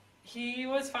level. He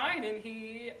was fine, and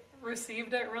he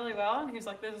received it really well. And he was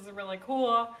like, "This is really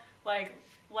cool. Like,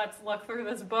 let's look through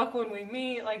this book when we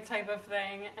meet," like type of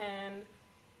thing. And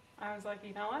I was like,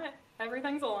 you know what?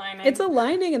 Everything's aligning. It's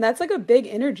aligning, and that's like a big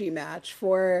energy match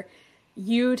for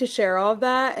you to share all of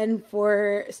that and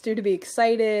for Stu to be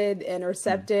excited and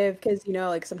receptive, because you know,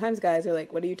 like sometimes guys are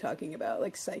like, what are you talking about?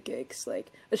 Like psychics, like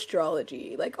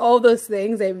astrology, like all those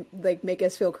things, they like make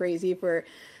us feel crazy for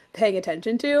paying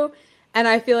attention to. And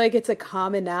I feel like it's a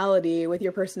commonality with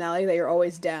your personality that you're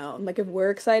always down. Like if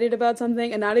we're excited about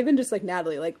something, and not even just like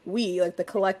Natalie, like we, like the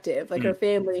collective, like her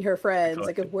family, her friends,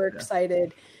 like if we're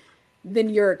excited, then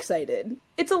you're excited.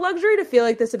 It's a luxury to feel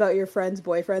like this about your friends'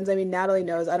 boyfriends. I mean, Natalie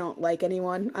knows I don't like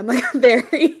anyone. I'm like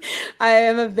I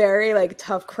am a very like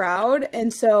tough crowd.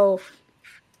 And so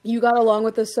you got along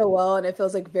with us so well, and it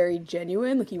feels like very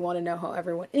genuine. Like you want to know how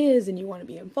everyone is and you want to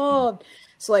be involved.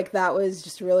 So like that was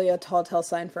just really a telltale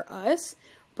sign for us.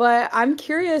 But I'm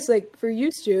curious, like for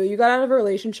you, Stu, you got out of a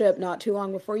relationship not too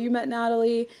long before you met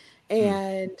Natalie.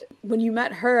 And when you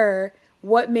met her,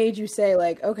 what made you say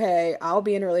like, okay, I'll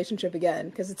be in a relationship again?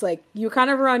 Because it's like you kind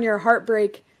of were on your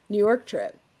heartbreak New York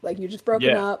trip. Like you just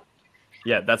broken up.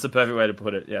 Yeah, that's a perfect way to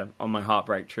put it. Yeah, on my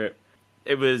heartbreak trip.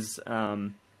 It was,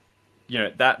 you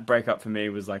know, that breakup for me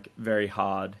was like very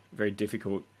hard, very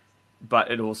difficult.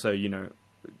 But it also, you know,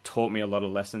 taught me a lot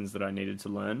of lessons that I needed to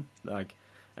learn. Like,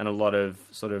 and a lot of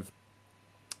sort of,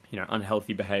 you know,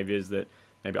 unhealthy behaviors that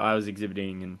maybe I was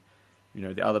exhibiting and, you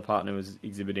know, the other partner was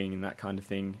exhibiting and that kind of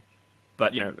thing.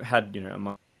 But, you know, had, you know, a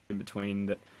month in between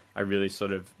that I really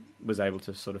sort of was able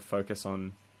to sort of focus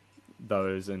on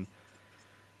those and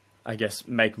I guess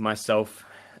make myself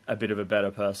a bit of a better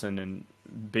person and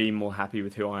be more happy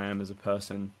with who I am as a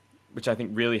person, which I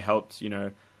think really helped, you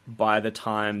know, by the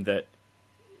time that,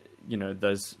 you know,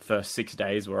 those first 6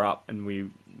 days were up and we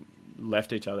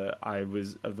left each other, I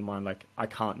was of the mind, like, I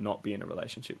can't not be in a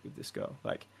relationship with this girl.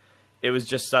 Like, it was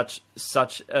just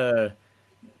such a,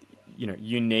 you know,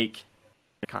 unique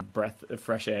kind of breath of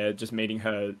fresh air, just meeting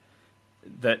her,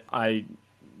 that I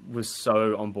was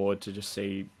so on board to just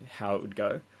see how it would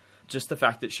go. Just the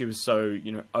fact that she was so,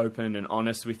 you know, open and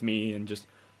honest with me and just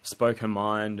spoke her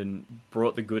mind and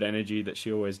brought the good energy that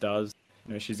she always does.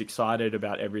 You know, she's excited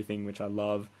about everything, which I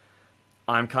love.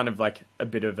 I'm kind of like a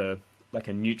bit of a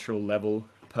neutral level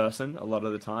person a lot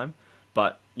of the time.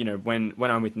 But, you know, when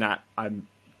I'm with Nat, I'm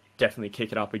definitely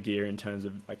kick it up a gear in terms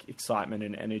of like excitement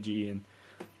and energy. And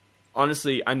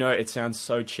honestly, I know it sounds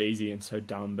so cheesy and so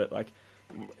dumb, but like,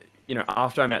 you know,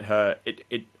 after I met her,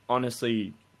 it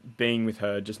honestly, being with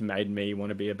her just made me want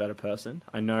to be a better person.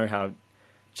 I know how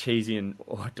cheesy and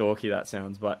dorky that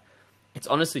sounds, but it's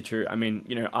honestly true. I mean,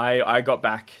 you know, I got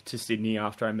back to Sydney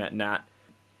after I met Nat,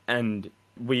 and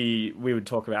we would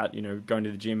talk about, you know, going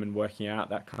to the gym and working out,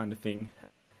 that kind of thing.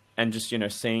 And just, you know,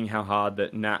 seeing how hard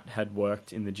that Nat had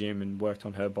worked in the gym and worked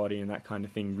on her body and that kind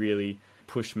of thing really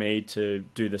pushed me to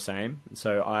do the same.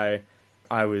 So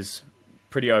I was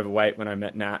pretty overweight when I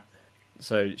met Nat.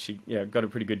 So she got a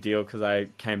pretty good deal because I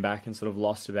came back and sort of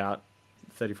lost about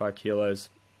 35 kilos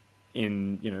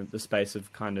in, you know, the space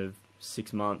of kind of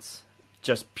 6 months,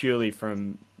 just purely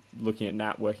from looking at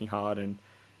Nat working hard and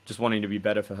just wanting to be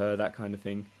better for her, that kind of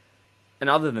thing. And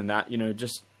other than that, you know,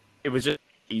 just it was just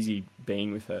easy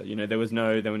being with her. You know, there were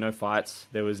no fights,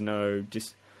 there was no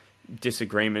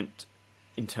disagreement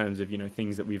in terms of, you know,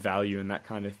 things that we value and that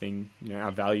kind of thing. You know,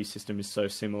 our value system is so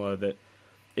similar that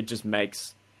it just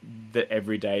makes the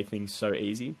everyday things so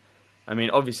easy. I mean,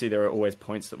 obviously there are always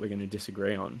points that we're going to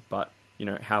disagree on, but, you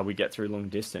know, how we get through long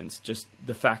distance, just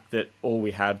the fact that all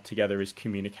we have together is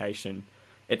communication,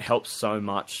 it helps so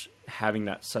much having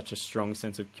that such a strong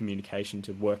sense of communication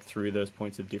to work through those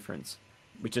points of difference,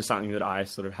 which is something that I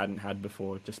sort of hadn't had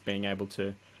before, just being able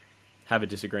to have a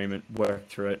disagreement, work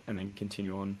through it, and then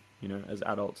continue on, you know, as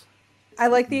adults. I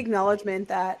like the acknowledgement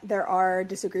that there are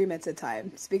disagreements at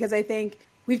times, because I think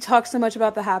we've talked so much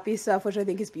about the happy stuff, which I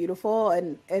think is beautiful.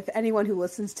 And if anyone who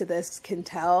listens to this can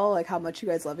tell like how much you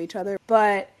guys love each other,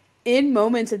 but in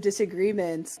moments of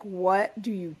disagreements, what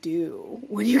do you do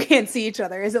when you can't see each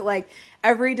other? Is it like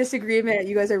every disagreement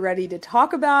you guys are ready to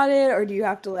talk about it, or do you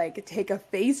have to like take a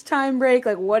FaceTime break?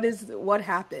 Like what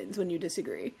happens when you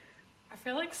disagree? I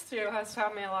feel like Stu has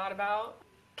taught me a lot about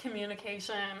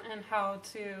communication and how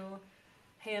to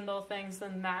handle things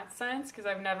in that sense, because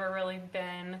I've never really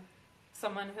been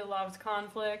someone who loves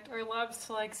conflict or loves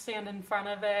to like stand in front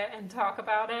of it and talk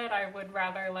about it. I would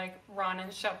rather like run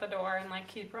and shut the door and like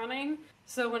keep running.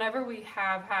 So whenever we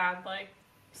have had like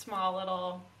small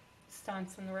little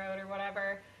stunts in the road or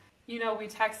whatever, you know, we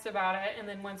text about it, and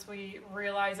then once we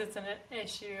realize it's an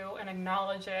issue and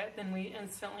acknowledge it, then we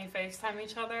instantly FaceTime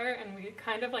each other, and we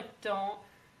kind of like don't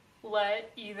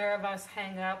let either of us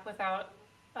hang up without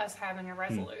us having a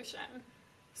resolution.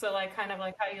 So like kind of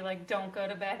like how you like don't go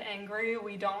to bed angry,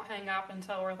 we don't hang up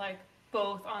until we're like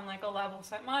both on like a level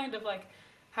set mind of like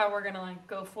how we're gonna like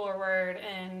go forward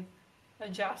and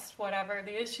adjust whatever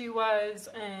the issue was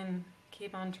and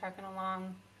keep on trucking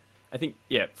along. I think,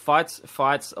 yeah,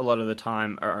 fights a lot of the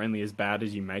time are only as bad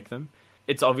as you make them.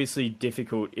 It's obviously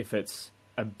difficult if it's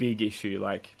a big issue,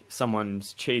 like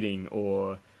someone's cheating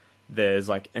or there's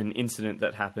like an incident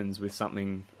that happens with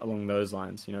something along those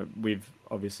lines. You know, we've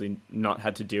obviously not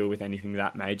had to deal with anything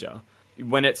that major.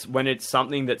 When it's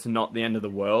something that's not the end of the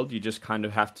world, you just kind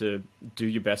of have to do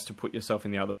your best to put yourself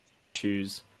in the other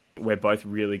shoes. We're both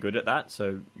really good at that,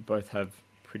 so we both have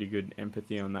pretty good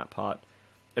empathy on that part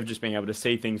of just being able to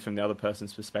see things from the other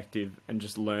person's perspective and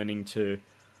just learning to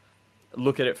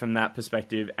look at it from that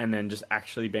perspective, and then just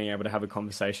actually being able to have a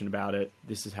conversation about it.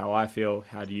 This is how I feel.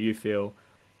 How do you feel?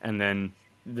 And then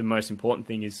the most important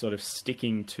thing is sort of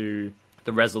sticking to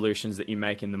the resolutions that you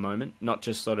make in the moment, not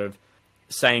just sort of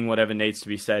saying whatever needs to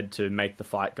be said to make the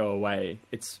fight go away.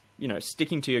 It's, you know,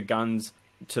 sticking to your guns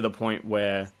to the point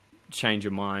where change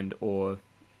your mind or,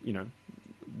 you know,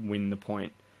 win the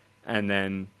point. And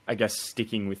then I guess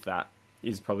sticking with that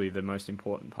is probably the most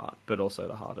important part, but also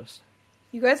the hardest.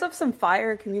 You guys have some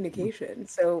fire communication.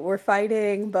 So we're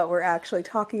fighting, but we're actually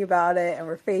talking about it, and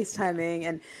we're FaceTiming.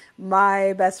 And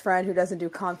my best friend, who doesn't do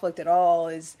conflict at all,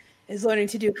 is learning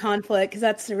to do conflict, because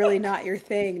that's really not your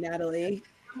thing, Natalie.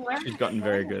 She's gotten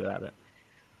very good at it.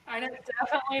 It's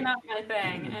definitely not my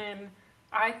thing. And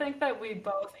I think that we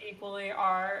both equally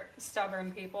are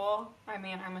stubborn people. I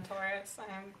mean, I'm a Taurus.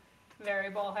 I'm very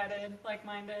bullheaded,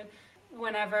 like-minded.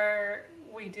 Whenever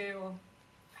we do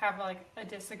have like a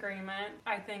disagreement,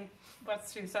 I think what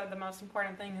Stu said, the most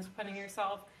important thing is putting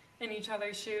yourself in each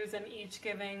other's shoes and each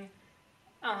giving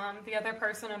the other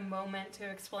person a moment to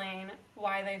explain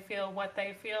why they feel what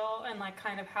they feel and like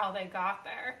kind of how they got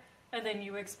there, and then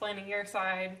you explaining your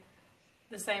side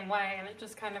the same way, and it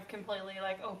just kind of completely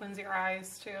like opens your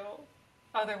eyes to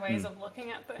other ways of looking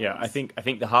at things. Yeah, I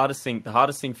think the hardest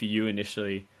thing for you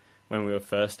initially when we were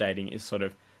first dating is sort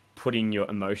of putting your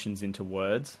emotions into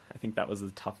words. I think that was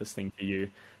the toughest thing for you.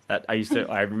 That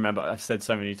I remember I've said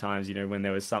so many times, you know, when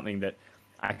there was something that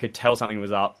I could tell something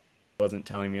was up, wasn't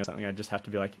telling me or something, I just have to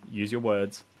be like, use your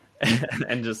words.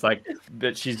 And just like,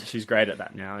 but she's great at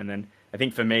that now. And then I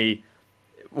think for me,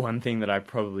 one thing that I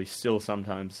probably still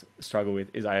sometimes struggle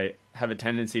with is I have a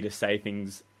tendency to say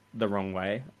things the wrong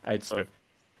way.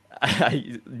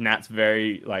 Nat's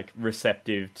very like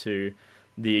receptive to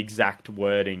the exact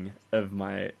wording of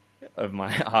my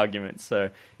arguments. So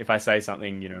if I say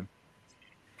something, you know,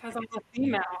 because I'm a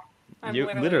female.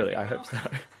 Literally, I hope so.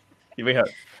 We hope.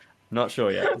 Not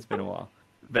sure yet. It's been a while.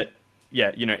 But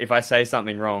yeah, you know, if I say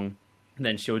something wrong,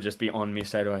 then she'll just be on me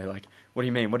straight away. Like, what do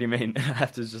you mean? What do you mean? I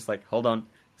have to just like, hold on,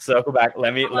 circle back.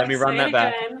 Let me run that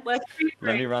back. Let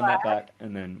me run that back,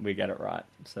 and then we get it right.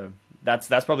 So that's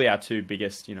probably our two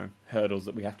biggest, you know, hurdles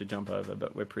that we have to jump over.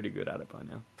 But we're pretty good at it by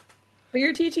now. But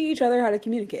you're teaching each other how to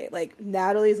communicate. Like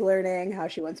Natalie's learning how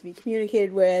she wants to be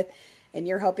communicated with, and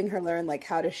you're helping her learn like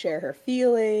how to share her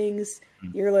feelings.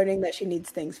 Mm. You're learning that she needs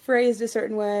things phrased a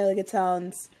certain way. Like it's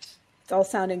all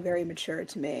sounding very mature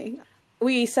to me.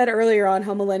 We said earlier on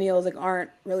how millennials like aren't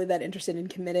really that interested in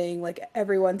committing. Like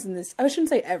everyone's in this, I shouldn't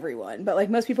say everyone, but like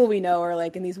most people we know are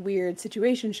like in these weird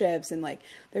situationships and like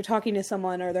they're talking to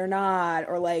someone or they're not,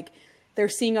 or like they're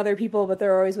seeing other people but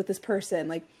they're always with this person.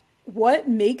 Like what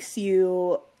makes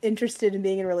you interested in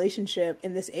being in a relationship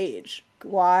in this age?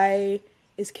 Why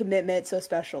is commitment so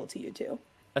special to you two?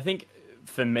 I think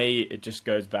for me, it just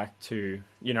goes back to,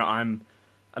 I'm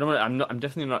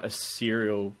definitely not a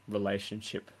serial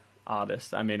relationship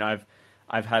artist. I mean, I've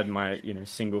had my,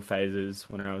 single phases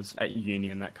when I was at uni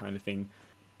and that kind of thing.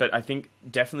 But I think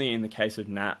definitely in the case of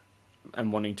Nat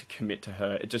and wanting to commit to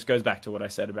her, it just goes back to what I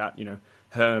said about,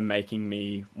 her making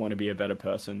me want to be a better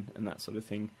person and that sort of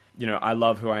thing. I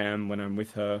love who I am when I'm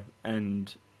with her,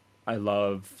 and I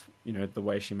love, the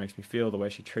way she makes me feel, the way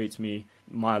she treats me.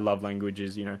 My love language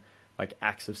is, like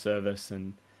acts of service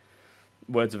and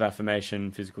words of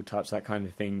affirmation, physical touch, that kind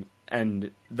of thing.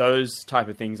 And those type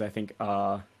of things I think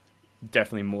are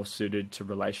definitely more suited to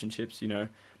relationships,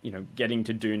 getting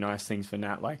to do nice things for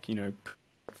Nat, like,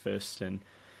 breakfast. And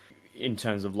in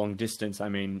terms of long distance, I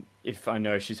mean, if I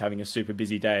know she's having a super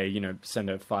busy day, send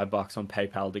her $5 on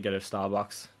PayPal to get her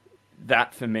Starbucks.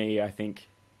 That for me, I think,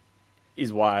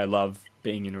 is why I love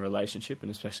being in a relationship,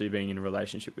 and especially being in a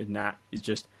relationship with Nat, is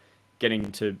just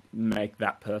getting to make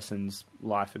that person's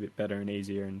life a bit better and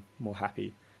easier and more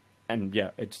happy. And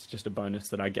yeah, it's just a bonus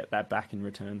that I get that back in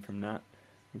return from Nat,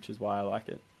 which is why I like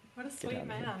it. What a sweet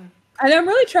man. And I'm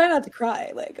really trying not to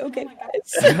cry. Like, okay,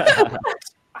 guys.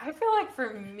 I feel like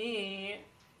for me,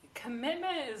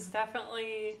 commitment is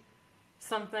definitely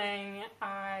something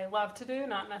I love to do,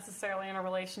 not necessarily in a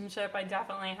relationship. I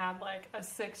definitely had like a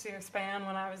 6-year span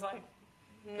when I was like,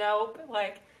 nope,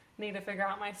 like need to figure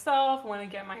out myself, want to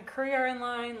get my career in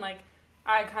line. Like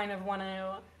I kind of want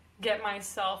to get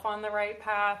myself on the right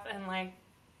path and like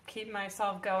keep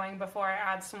myself going before I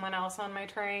add someone else on my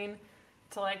train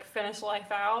to like finish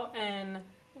life out. And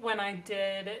when I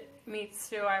did meet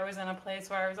Stu, I was in a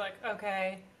place where I was like,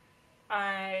 okay,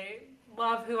 I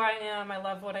love who I am, I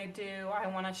love what I do, I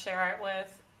want to share it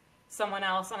with someone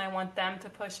else, and I want them to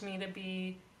push me to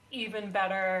be even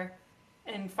better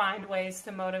and find ways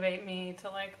to motivate me to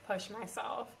like push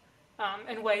myself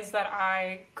in ways that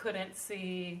I couldn't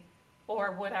see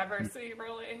or would ever see,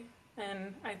 really.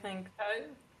 And I think that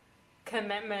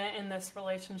commitment in this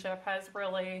relationship has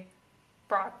really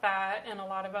brought that and a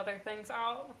lot of other things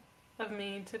out of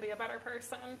me to be a better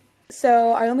person.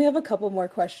 So I only have a couple more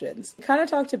questions. You kind of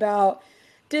talked about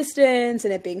distance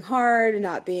and it being hard and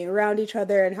not being around each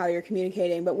other and how you're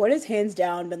communicating, but what has hands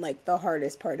down been like the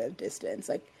hardest part of distance?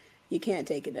 Like you can't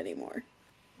take it anymore.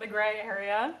 The gray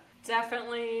area.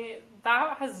 Definitely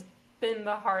that has been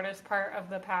the hardest part of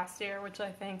the past year, which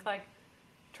I think like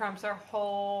trumps our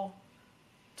whole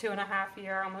 2.5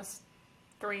 year, almost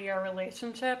 3-year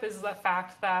relationship, is the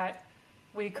fact that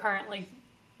we currently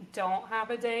don't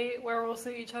have a date where we'll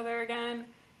see each other again,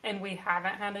 and we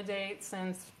haven't had a date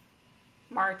since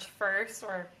March 1st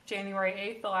or January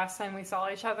 8th, the last time we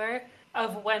saw each other,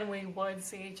 of when we would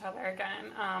see each other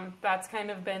again. That's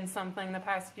kind of been something the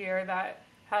past year that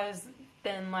has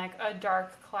been like a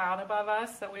dark cloud above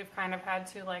us, that we've kind of had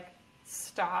to like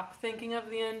stop thinking of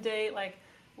the end date. Like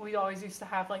we always used to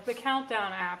have like the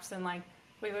countdown apps, and like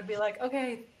we would be like,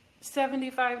 okay,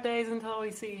 75 days until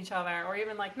we see each other, or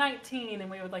even like 19, and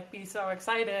we would like be so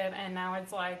excited. And now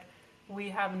it's like we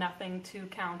have nothing to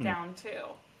count down to.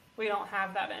 We don't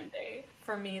have that end date.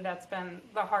 For me, that's been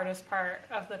the hardest part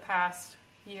of the past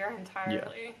year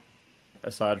entirely. Yeah.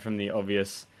 Aside from the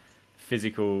obvious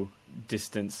physical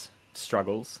distance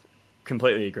struggles,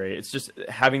 completely agree. It's just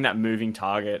having that moving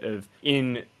target of,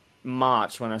 in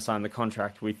March when I signed the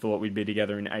contract, we thought we'd be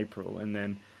together in April, and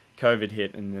then COVID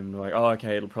hit, and then we're like, oh,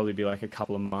 okay, it'll probably be like a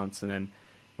couple of months. And then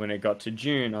when it got to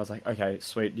June, I was like, okay,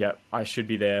 sweet, yeah, I should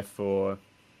be there for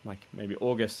like maybe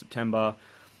August, September.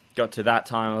 Got to that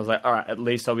time, I was like, all right, at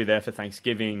least I'll be there for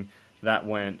Thanksgiving. That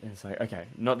went, and it's like, okay,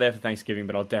 not there for Thanksgiving,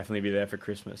 but I'll definitely be there for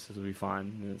Christmas. It'll be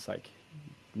fine. And it's like,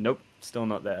 nope, still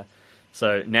not there.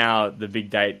 So now the big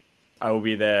date, I will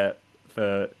be there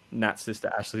for Nat's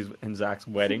sister Ashley's and Zach's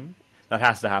wedding. That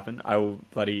has to happen. I will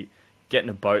bloody get in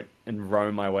a boat and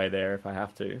row my way there if I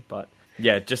have to. But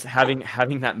yeah, just having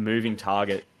that moving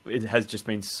target, it has just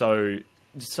been so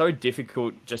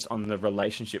difficult just on the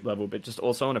relationship level, but just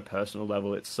also on a personal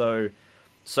level. It's so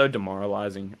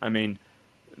demoralizing. I mean,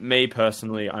 me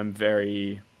personally, I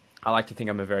like to think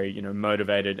I'm a very,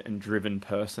 motivated and driven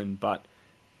person, but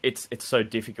it's so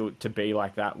difficult to be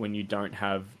like that when you don't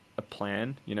have a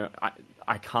plan.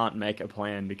 I can't make a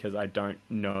plan because I don't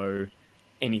know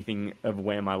anything of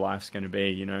where my life's going to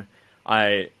be.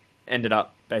 I ended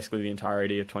up basically the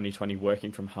entirety of 2020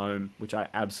 working from home, which I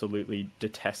absolutely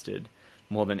detested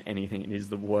more than anything. It is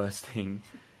the worst thing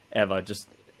ever. Just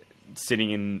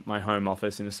sitting in my home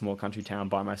office in a small country town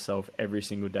by myself every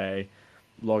single day,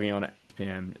 logging on at 8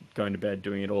 p.m., going to bed,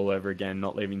 doing it all over again,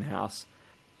 not leaving the house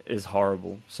is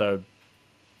horrible. So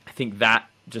I think that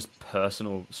just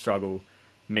personal struggle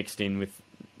mixed in with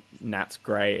Nat's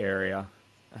grey area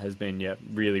has been,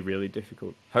 really, really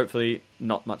difficult. Hopefully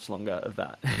not much longer of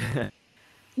that.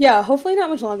 Yeah, hopefully not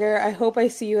much longer. I hope I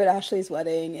see you at Ashley's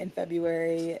wedding in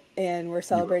February and we're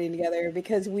celebrating together,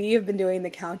 because we have been doing the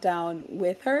countdown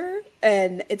with her,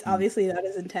 and it's obviously not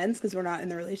as intense because we're not in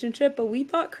the relationship, but we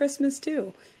thought Christmas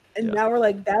too. And now we're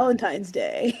like Valentine's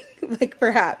Day. Like,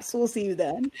 perhaps we'll see you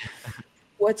then.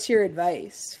 What's your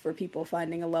advice for people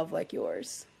finding a love like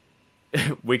yours?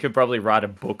 We could probably write a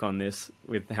book on this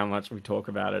with how much we talk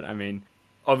about it. I mean,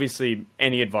 obviously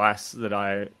any advice that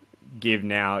I give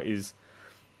now is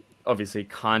obviously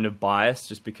kind of biased,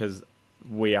 just because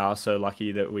we are so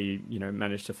lucky that we,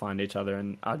 managed to find each other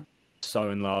and are so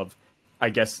in love.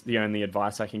 I guess the only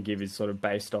advice I can give is sort of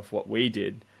based off what we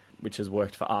did, which has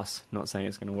worked for us. Not saying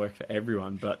it's going to work for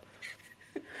everyone, but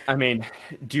I mean,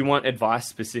 do you want advice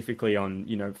specifically on,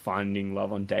 finding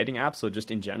love on dating apps or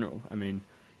just in general? I mean,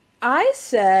 I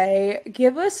say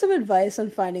give us some advice on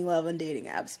finding love on dating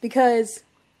apps, because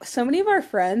so many of our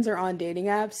friends are on dating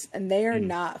apps and they are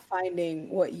not finding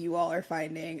what you all are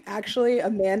finding. Actually,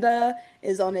 Amanda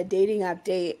is on a dating app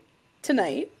date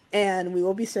tonight, and we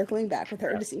will be circling back with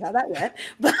her to see how that went.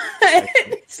 But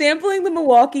sampling the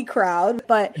Milwaukee crowd.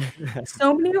 But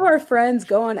so many of our friends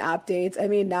go on app dates. I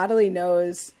mean, Natalie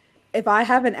knows if I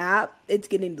have an app, it's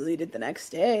getting deleted the next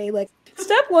day. Like,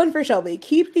 step one for Shelby,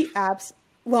 keep the apps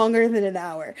longer than an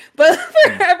hour. But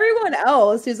for everyone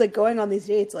else who's like going on these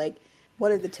dates, like,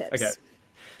 what are the tips? Okay.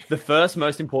 The first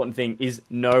most important thing is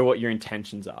know what your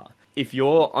intentions are. If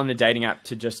you're on a dating app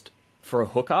for a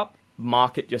hookup,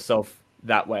 market yourself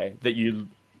that way, that you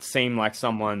seem like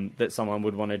someone that someone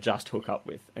would want to just hook up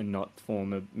with and not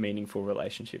form a meaningful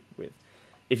relationship with.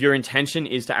 If your intention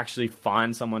is to actually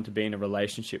find someone to be in a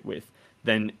relationship with,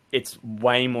 then it's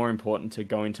way more important to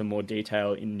go into more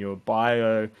detail in your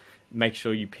bio. Make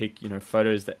sure you pick,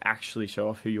 photos that actually show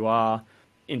off who you are,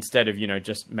 instead of,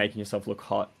 just making yourself look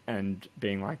hot and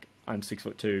being like, I'm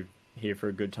 6'2", here for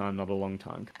a good time, not a long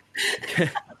time.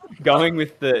 going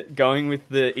with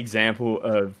the example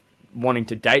of wanting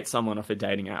to date someone off a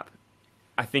dating app,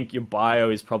 I think your bio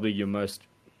is probably your most,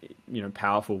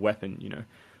 powerful weapon.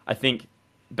 I think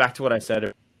back to what I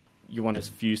said, you want as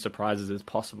few surprises as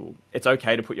possible. It's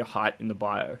okay to put your height in the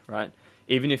bio, right?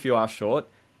 Even if you are short,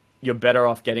 you're better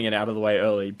off getting it out of the way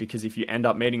early, because if you end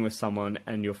up meeting with someone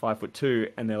and you're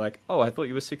 5'2" and they're like, oh, I thought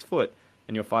you were 6 foot,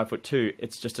 and you're 5'2",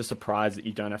 it's just a surprise that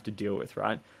you don't have to deal with,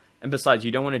 right? And besides, you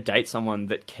don't want to date someone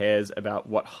that cares about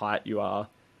what height you are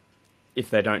if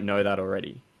they don't know that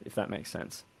already, if that makes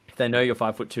sense. If they know you're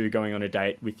 5'2" going on a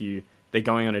date with you, they're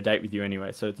going on a date with you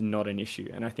anyway, so it's not an issue.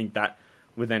 And I think that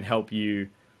would then help you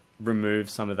remove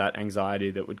some of that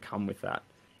anxiety that would come with that.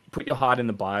 Put your heart in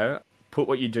the bio. Put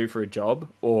what you do for a job,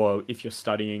 or if you're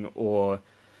studying, or,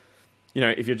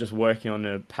 if you're just working on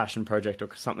a passion project or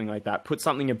something like that. Put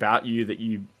something about you that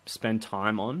you spend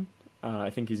time on, I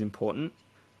think is important.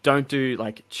 Don't do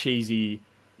like cheesy,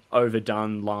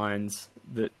 overdone lines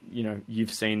that,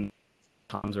 you've seen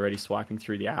times already swiping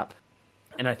through the app.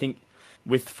 And I think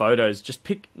with photos, just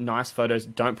pick nice photos.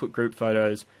 Don't put group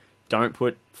photos. Don't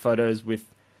put photos with,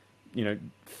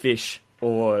 fish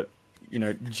or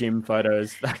gym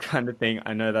photos, that kind of thing.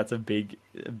 I know that's a big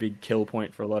kill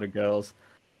point for a lot of girls.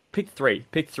 Pick three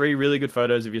really good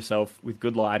photos of yourself with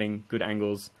good lighting, good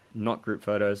angles, not group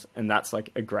photos. And that's like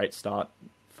a great start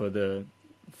for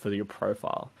your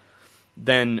profile.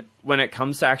 Then when it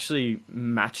comes to actually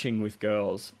matching with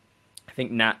girls, I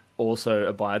think Nat also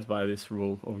abides by this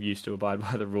rule, or used to abide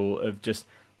by the rule of just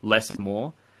less is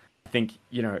more. I think,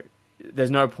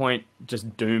 there's no point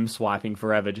just doom swiping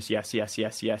forever, just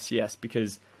yes,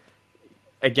 because,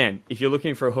 again, if you're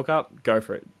looking for a hookup, go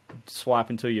for it.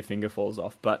 Swipe until your finger falls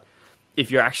off. But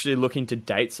if you're actually looking to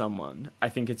date someone, I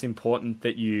think it's important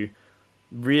that you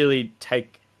really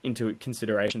take into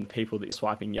consideration the people that you're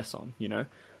swiping yes on,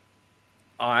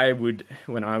 I would,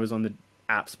 when I was on the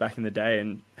apps back in the day,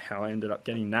 and how I ended up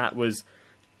getting that was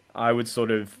I would sort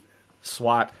of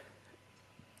swipe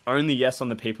only yes on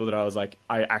the people that I was like,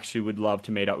 I actually would love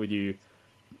to meet up with you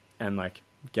and like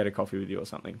get a coffee with you or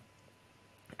something.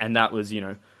 And that was,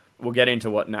 we'll get into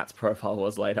what Nat's profile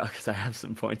was later because I have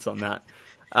some points on that.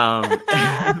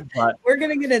 But we're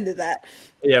gonna get into that.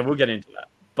 Yeah, we'll get into that.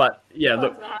 But yeah,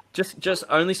 look, just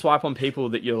only swipe on people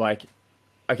that you're like,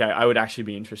 okay, I would actually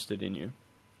be interested in you.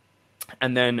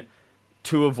 And then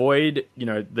to avoid,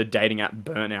 the dating app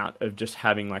burnout of just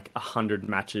having like 100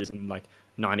 matches and like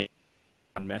 90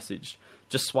 messaged,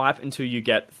 just swipe until you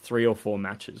get 3 or 4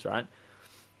 matches, right?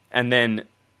 And then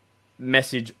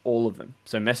message all of them.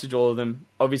 So message all of them.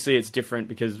 Obviously, it's different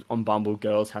because on Bumble,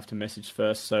 girls have to message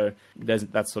first, so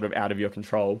that's sort of out of your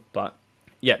control. But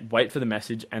yeah, wait for the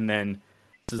message, and then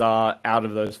out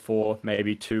of those 4,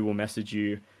 maybe 2 will message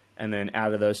you, and then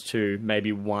out of those 2,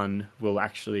 maybe 1 will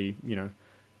actually,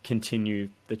 continue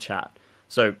the chat.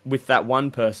 So with that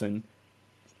one person,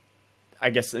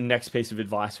 I guess the next piece of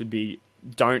advice would be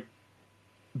don't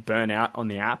burn out on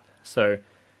the app. So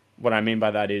what I mean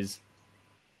by that is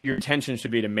your intention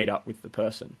should be to meet up with the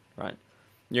person, right?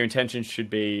 Your intention should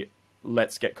be,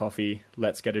 let's get coffee,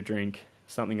 let's get a drink,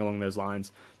 something along those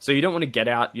lines. So you don't want to get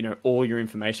out, all your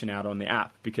information out on the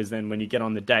app, because then when you get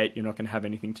on the date, you're not going to have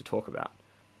anything to talk about.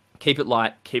 Keep it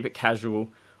light, keep it casual.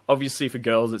 Obviously for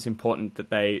girls, it's important that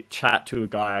they chat to a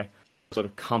guy sort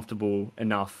of comfortable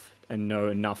enough and know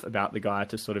enough about the guy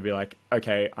to sort of be like,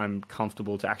 okay, I'm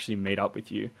comfortable to actually meet up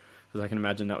with you. Because I can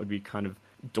imagine that would be kind of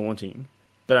daunting.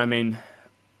 But I mean,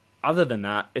 other than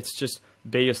that, it's just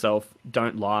be yourself,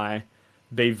 don't lie,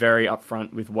 be very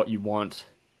upfront with what you want.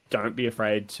 Don't be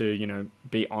afraid to,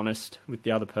 be honest with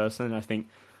the other person. I think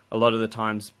a lot of the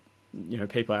times,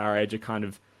 people our age are kind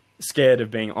of scared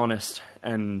of being honest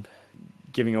and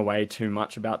giving away too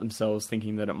much about themselves,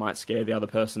 thinking that it might scare the other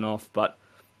person off. But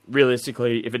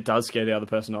realistically, if it does scare the other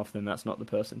person off, then that's not the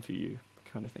person for you,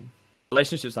 kind of thing.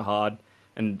 Relationships are hard,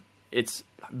 and it's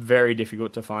very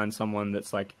difficult to find someone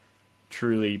that's like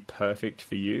truly perfect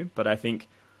for you. But I think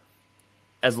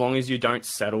as long as you don't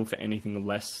settle for anything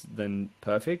less than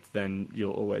perfect, then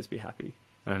you'll always be happy.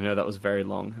 And I know that was very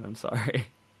long, and I'm sorry.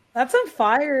 That's some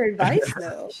fire advice,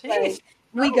 though. Like,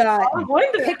 we got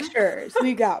pictures,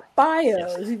 we got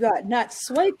bios, we got not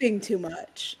swiping too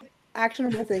much.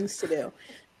 Actionable things to do.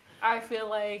 I feel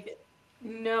like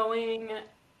knowing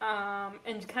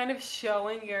and kind of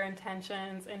showing your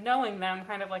intentions and knowing them,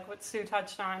 kind of like what Sue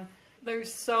touched on.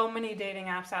 There's so many dating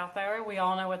apps out there. We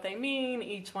all know what they mean.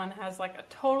 Each one has like a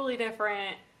totally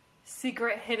different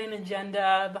secret hidden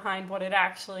agenda behind what it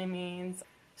actually means.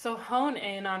 So hone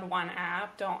in on one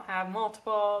app. Don't have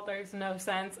multiple. There's no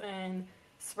sense in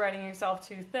spreading yourself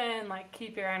too thin. Like,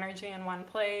 keep your energy in one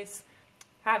place.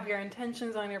 Have your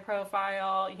intentions on your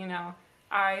profile.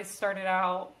 I started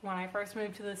out when I first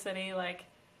moved to the city, like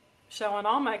showing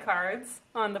all my cards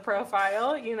on the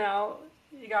profile. You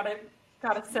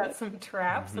gotta set some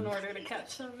traps in order to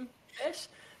catch some fish.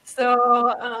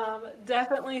 So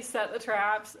definitely set the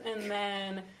traps, and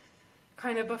then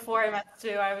kind of before I met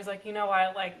Stu, I was like, you know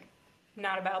what, like,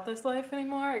 not about this life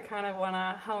anymore. I kind of want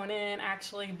to hone in,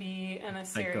 actually be in a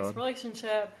serious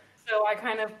relationship. So I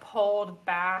kind of pulled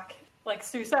back. Like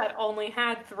Stu said, only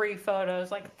had 3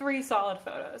 photos, like 3 solid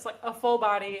photos, like a full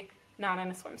body, not in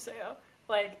a swimsuit,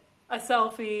 like a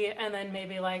selfie, and then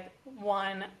maybe like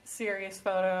 1 serious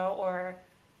photo, or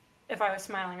if I was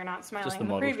smiling or not smiling in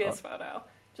the previous photo.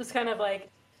 Just kind of like,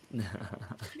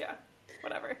 yeah,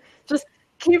 whatever. Just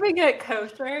keeping it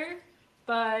kosher,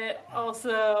 but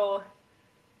also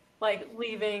like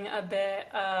leaving a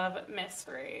bit of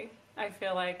mystery, I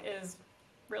feel like is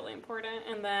really important.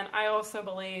 And then I also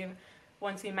believe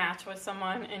once you match with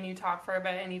someone and you talk for a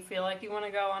bit and you feel like you want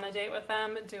to go on a date with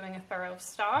them, doing a thorough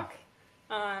stalk.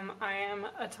 I am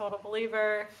a total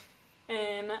believer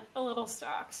in a little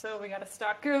stalk. So we got to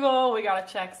stalk Google, we got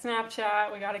to check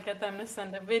Snapchat, we got to get them to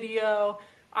send a video.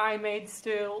 I made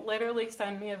Stu literally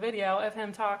send me a video of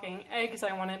him talking, A, because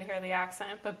I wanted to hear the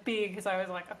accent, but B, because I was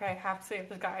like, okay, I have to see if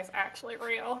this guy is actually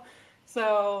real.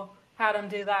 So had him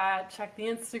do that, check the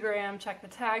Instagram, check the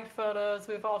tagged photos.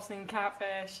 We've all seen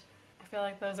Catfish. I feel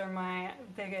like those are my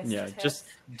biggest tips.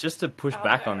 just to push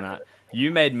back on that,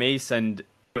 you made me send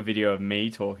a video of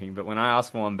me talking, but when I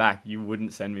asked for one back, you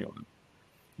wouldn't send me one.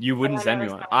 You wouldn't send me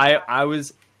one. I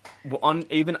was on,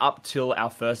 even up till our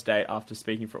first date, after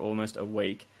speaking for almost a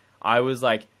week, I was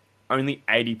like only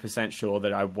 80% sure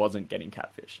that I wasn't getting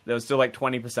catfish. There was still like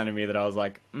 20% of me that I was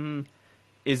like,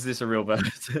 is this a real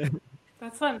person?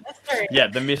 That's a mystery. Yeah,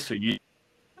 the mystery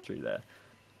there.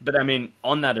 But I mean,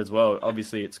 on that as well,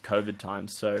 obviously it's COVID time,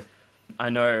 so I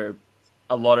know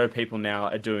a lot of people now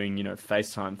are doing,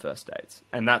 FaceTime first dates.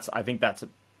 And I think that's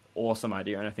an awesome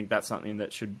idea, and I think that's something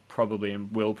that should probably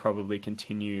and will probably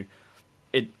continue.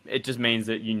 It just means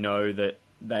that you know that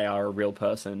they are a real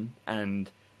person and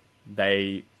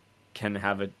they can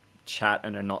have a chat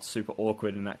and are not super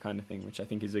awkward and that kind of thing, which I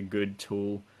think is a good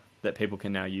tool that people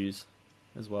can now use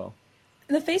as well.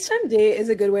 The FaceTime date is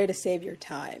a good way to save your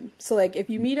time. So like if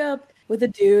you meet up with a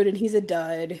dude and he's a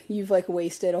dud, you've like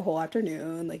wasted a whole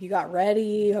afternoon. Like you got ready,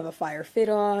 you have a fire fit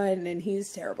on, and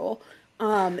he's terrible.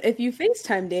 If you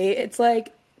FaceTime date, it's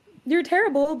like you're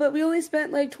terrible, but we only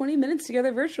spent like 20 minutes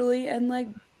together virtually and like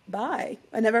bye.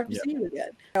 I never have to see you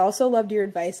again. I also loved your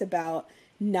advice about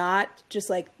not just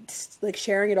like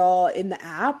sharing it all in the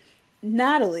app.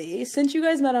 Natalie, since you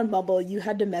guys met on Bumble, you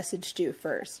had to message Stu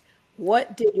first.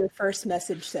 What did your first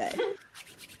message say?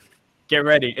 Get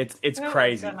ready. It's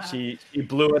crazy. She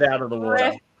blew it out of the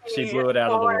water. She blew it out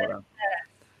of the water.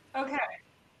 Okay.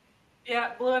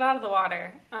 Yeah, blew it out of the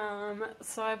water.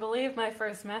 So I believe my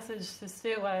first message to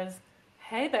Stu was,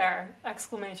 "Hey there!"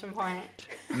 Exclamation point.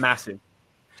 Massive.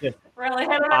 Just, Really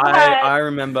hit it. I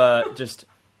remember just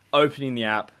opening the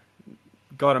app,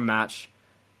 got a match,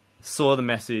 saw the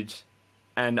message,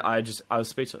 and I was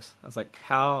speechless. I was like,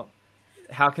 how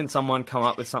can someone come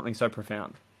up with something so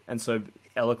profound and so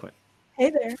eloquent?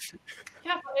 Hey there.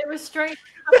 Yeah, but it was straight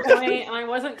to the point, and I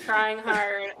wasn't trying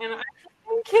hard, and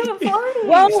I can't afford it.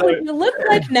 Well, when you look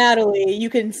like Natalie, you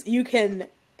can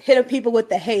hit up people with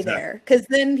the "hey there," because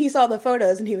then he saw the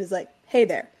photos and he was like, "Hey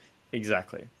there."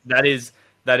 Exactly. That is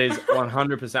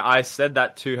 100%. I said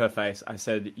that to her face. I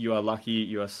said, "You are lucky.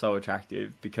 You are so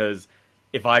attractive." Because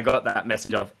if I got that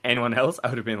message off anyone else, I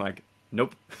would have been like,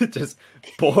 "Nope, just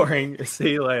boring.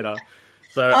 See you later."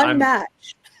 So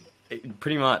unmatched.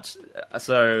 Pretty much.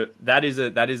 So that is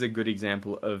a good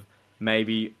example of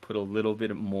maybe put a little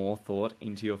bit more thought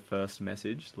into your first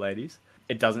message, ladies.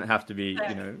 It doesn't have to be,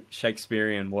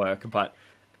 Shakespearean work, but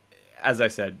as I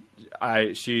said,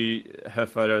 her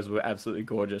photos were absolutely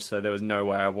gorgeous, so there was no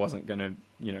way I wasn't going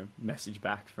to, message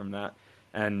back from that.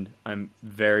 And I'm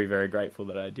very, very grateful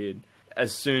that I did.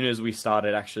 As soon as we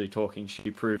started actually talking,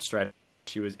 she proved straight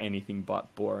she was anything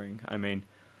but boring. I mean,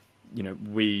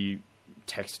 we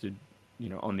texted,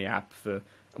 on the app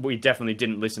we definitely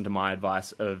didn't listen to my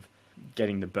advice of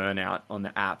getting the burnout on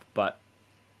the app, but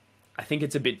I think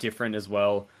it's a bit different as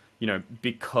well,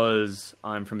 because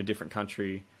I'm from a different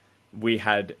country. We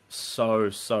had so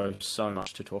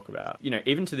much to talk about.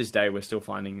 Even to this day, we're still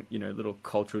finding, little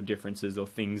cultural differences or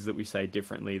things that we say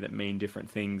differently that mean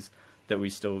different things that we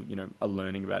still, are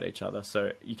learning about each other.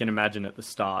 So you can imagine at the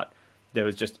start, there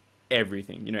was just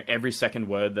everything. Every second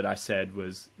word that I said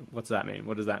was, what's that mean?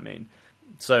 What does that mean?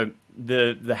 So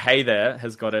the "hey there"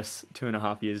 has got us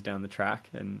 2.5 years down the track,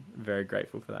 and very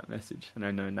grateful for that message. And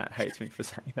I know Nat hates me for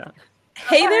saying that.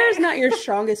 Hey there is not your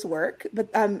strongest work, but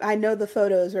I know the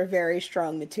photos are very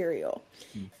strong material.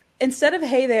 Instead of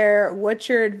 "hey there," what's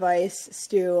your advice,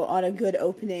 Stu, on a good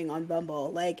opening on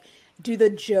Bumble? Like, do the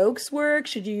jokes work?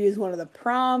 Should you use one of the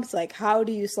prompts? Like, how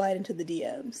do you slide into the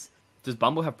DMs? Does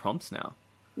Bumble have prompts now?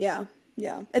 Yeah.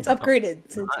 It's upgraded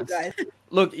since you guys.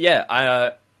 Look,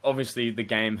 yeah, obviously the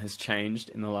game has changed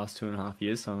in the last 2.5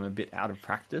 years, so I'm a bit out of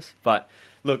practice. But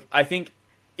look, I think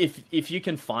if you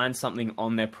can find something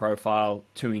on their profile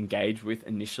to engage with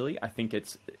initially, I think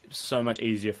it's so much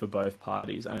easier for both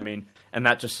parties. I mean, and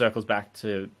that just circles back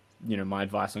to, my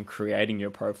advice on creating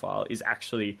your profile is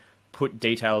actually put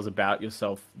details about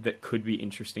yourself that could be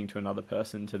interesting to another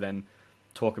person to then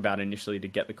talk about initially to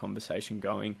get the conversation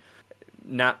going.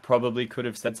 Nat probably could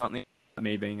have said something about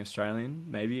me being Australian,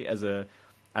 maybe as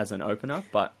an opener,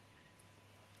 but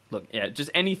look, yeah,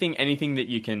 just anything that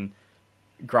you can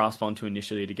grasp onto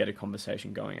initially to get a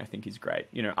conversation going, I think is great.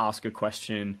 Ask a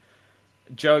question.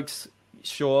 Jokes,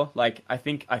 sure. Like I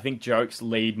think jokes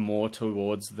lead more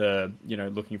towards the,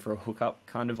 looking for a hookup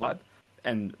kind of vibe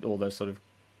and all those sort of,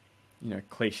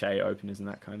 cliche openers and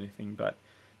that kind of thing, but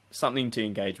something to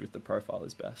engage with the profile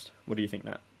is best. What do you think,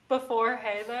 Nat? Before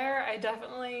 "hey there," I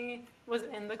definitely was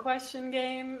in the question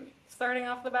game starting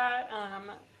off the bat,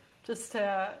 just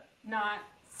to not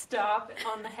stop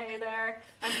on the "hey there."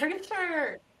 I'm pretty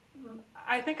sure,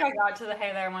 I think I got to the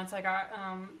 "hey there" once I got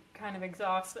kind of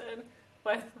exhausted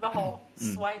with the whole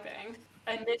swiping.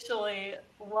 Initially,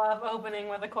 love opening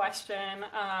with a question.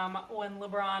 When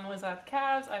LeBron was at the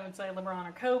Cavs, I would say LeBron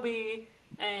or Kobe,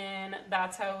 and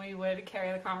that's how we would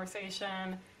carry the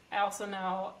conversation. I also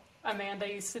know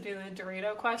Amanda used to do the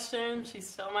Dorito question. She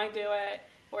still might do it,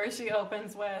 where she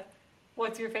opens with,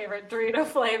 "What's your favorite Dorito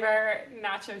flavor?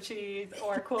 Nacho cheese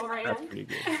or Cool Ranch?" That's pretty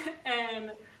good.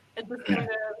 And it just kind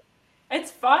of, it's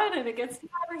fun and it gets the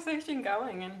conversation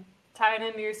going and tie it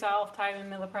into yourself, tie it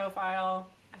into the profile.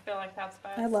 I feel like that's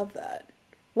best. I love that.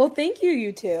 Well, thank you,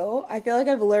 you two. I feel like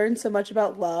I've learned so much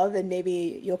about love, and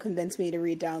maybe you'll convince me to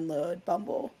re-download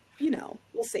Bumble.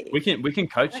 we'll see. We can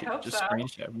coach you. hope Just so. screen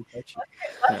share. We'll coach you.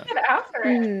 Let's get after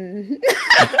it.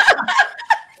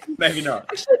 Maybe not.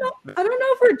 Actually, I don't know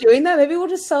if we're doing that. Maybe we'll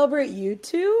just celebrate you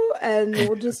two, and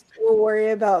we'll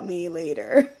worry about me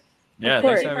later. Yeah,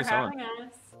 course. thanks for Thank having you us for on. having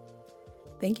us.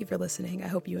 Thank you for listening. I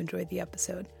hope you enjoyed the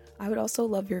episode. I would also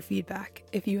love your feedback.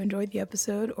 If you enjoyed the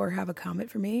episode or have a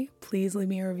comment for me, please leave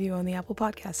me a review on the Apple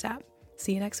Podcast app.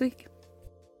 See you next week.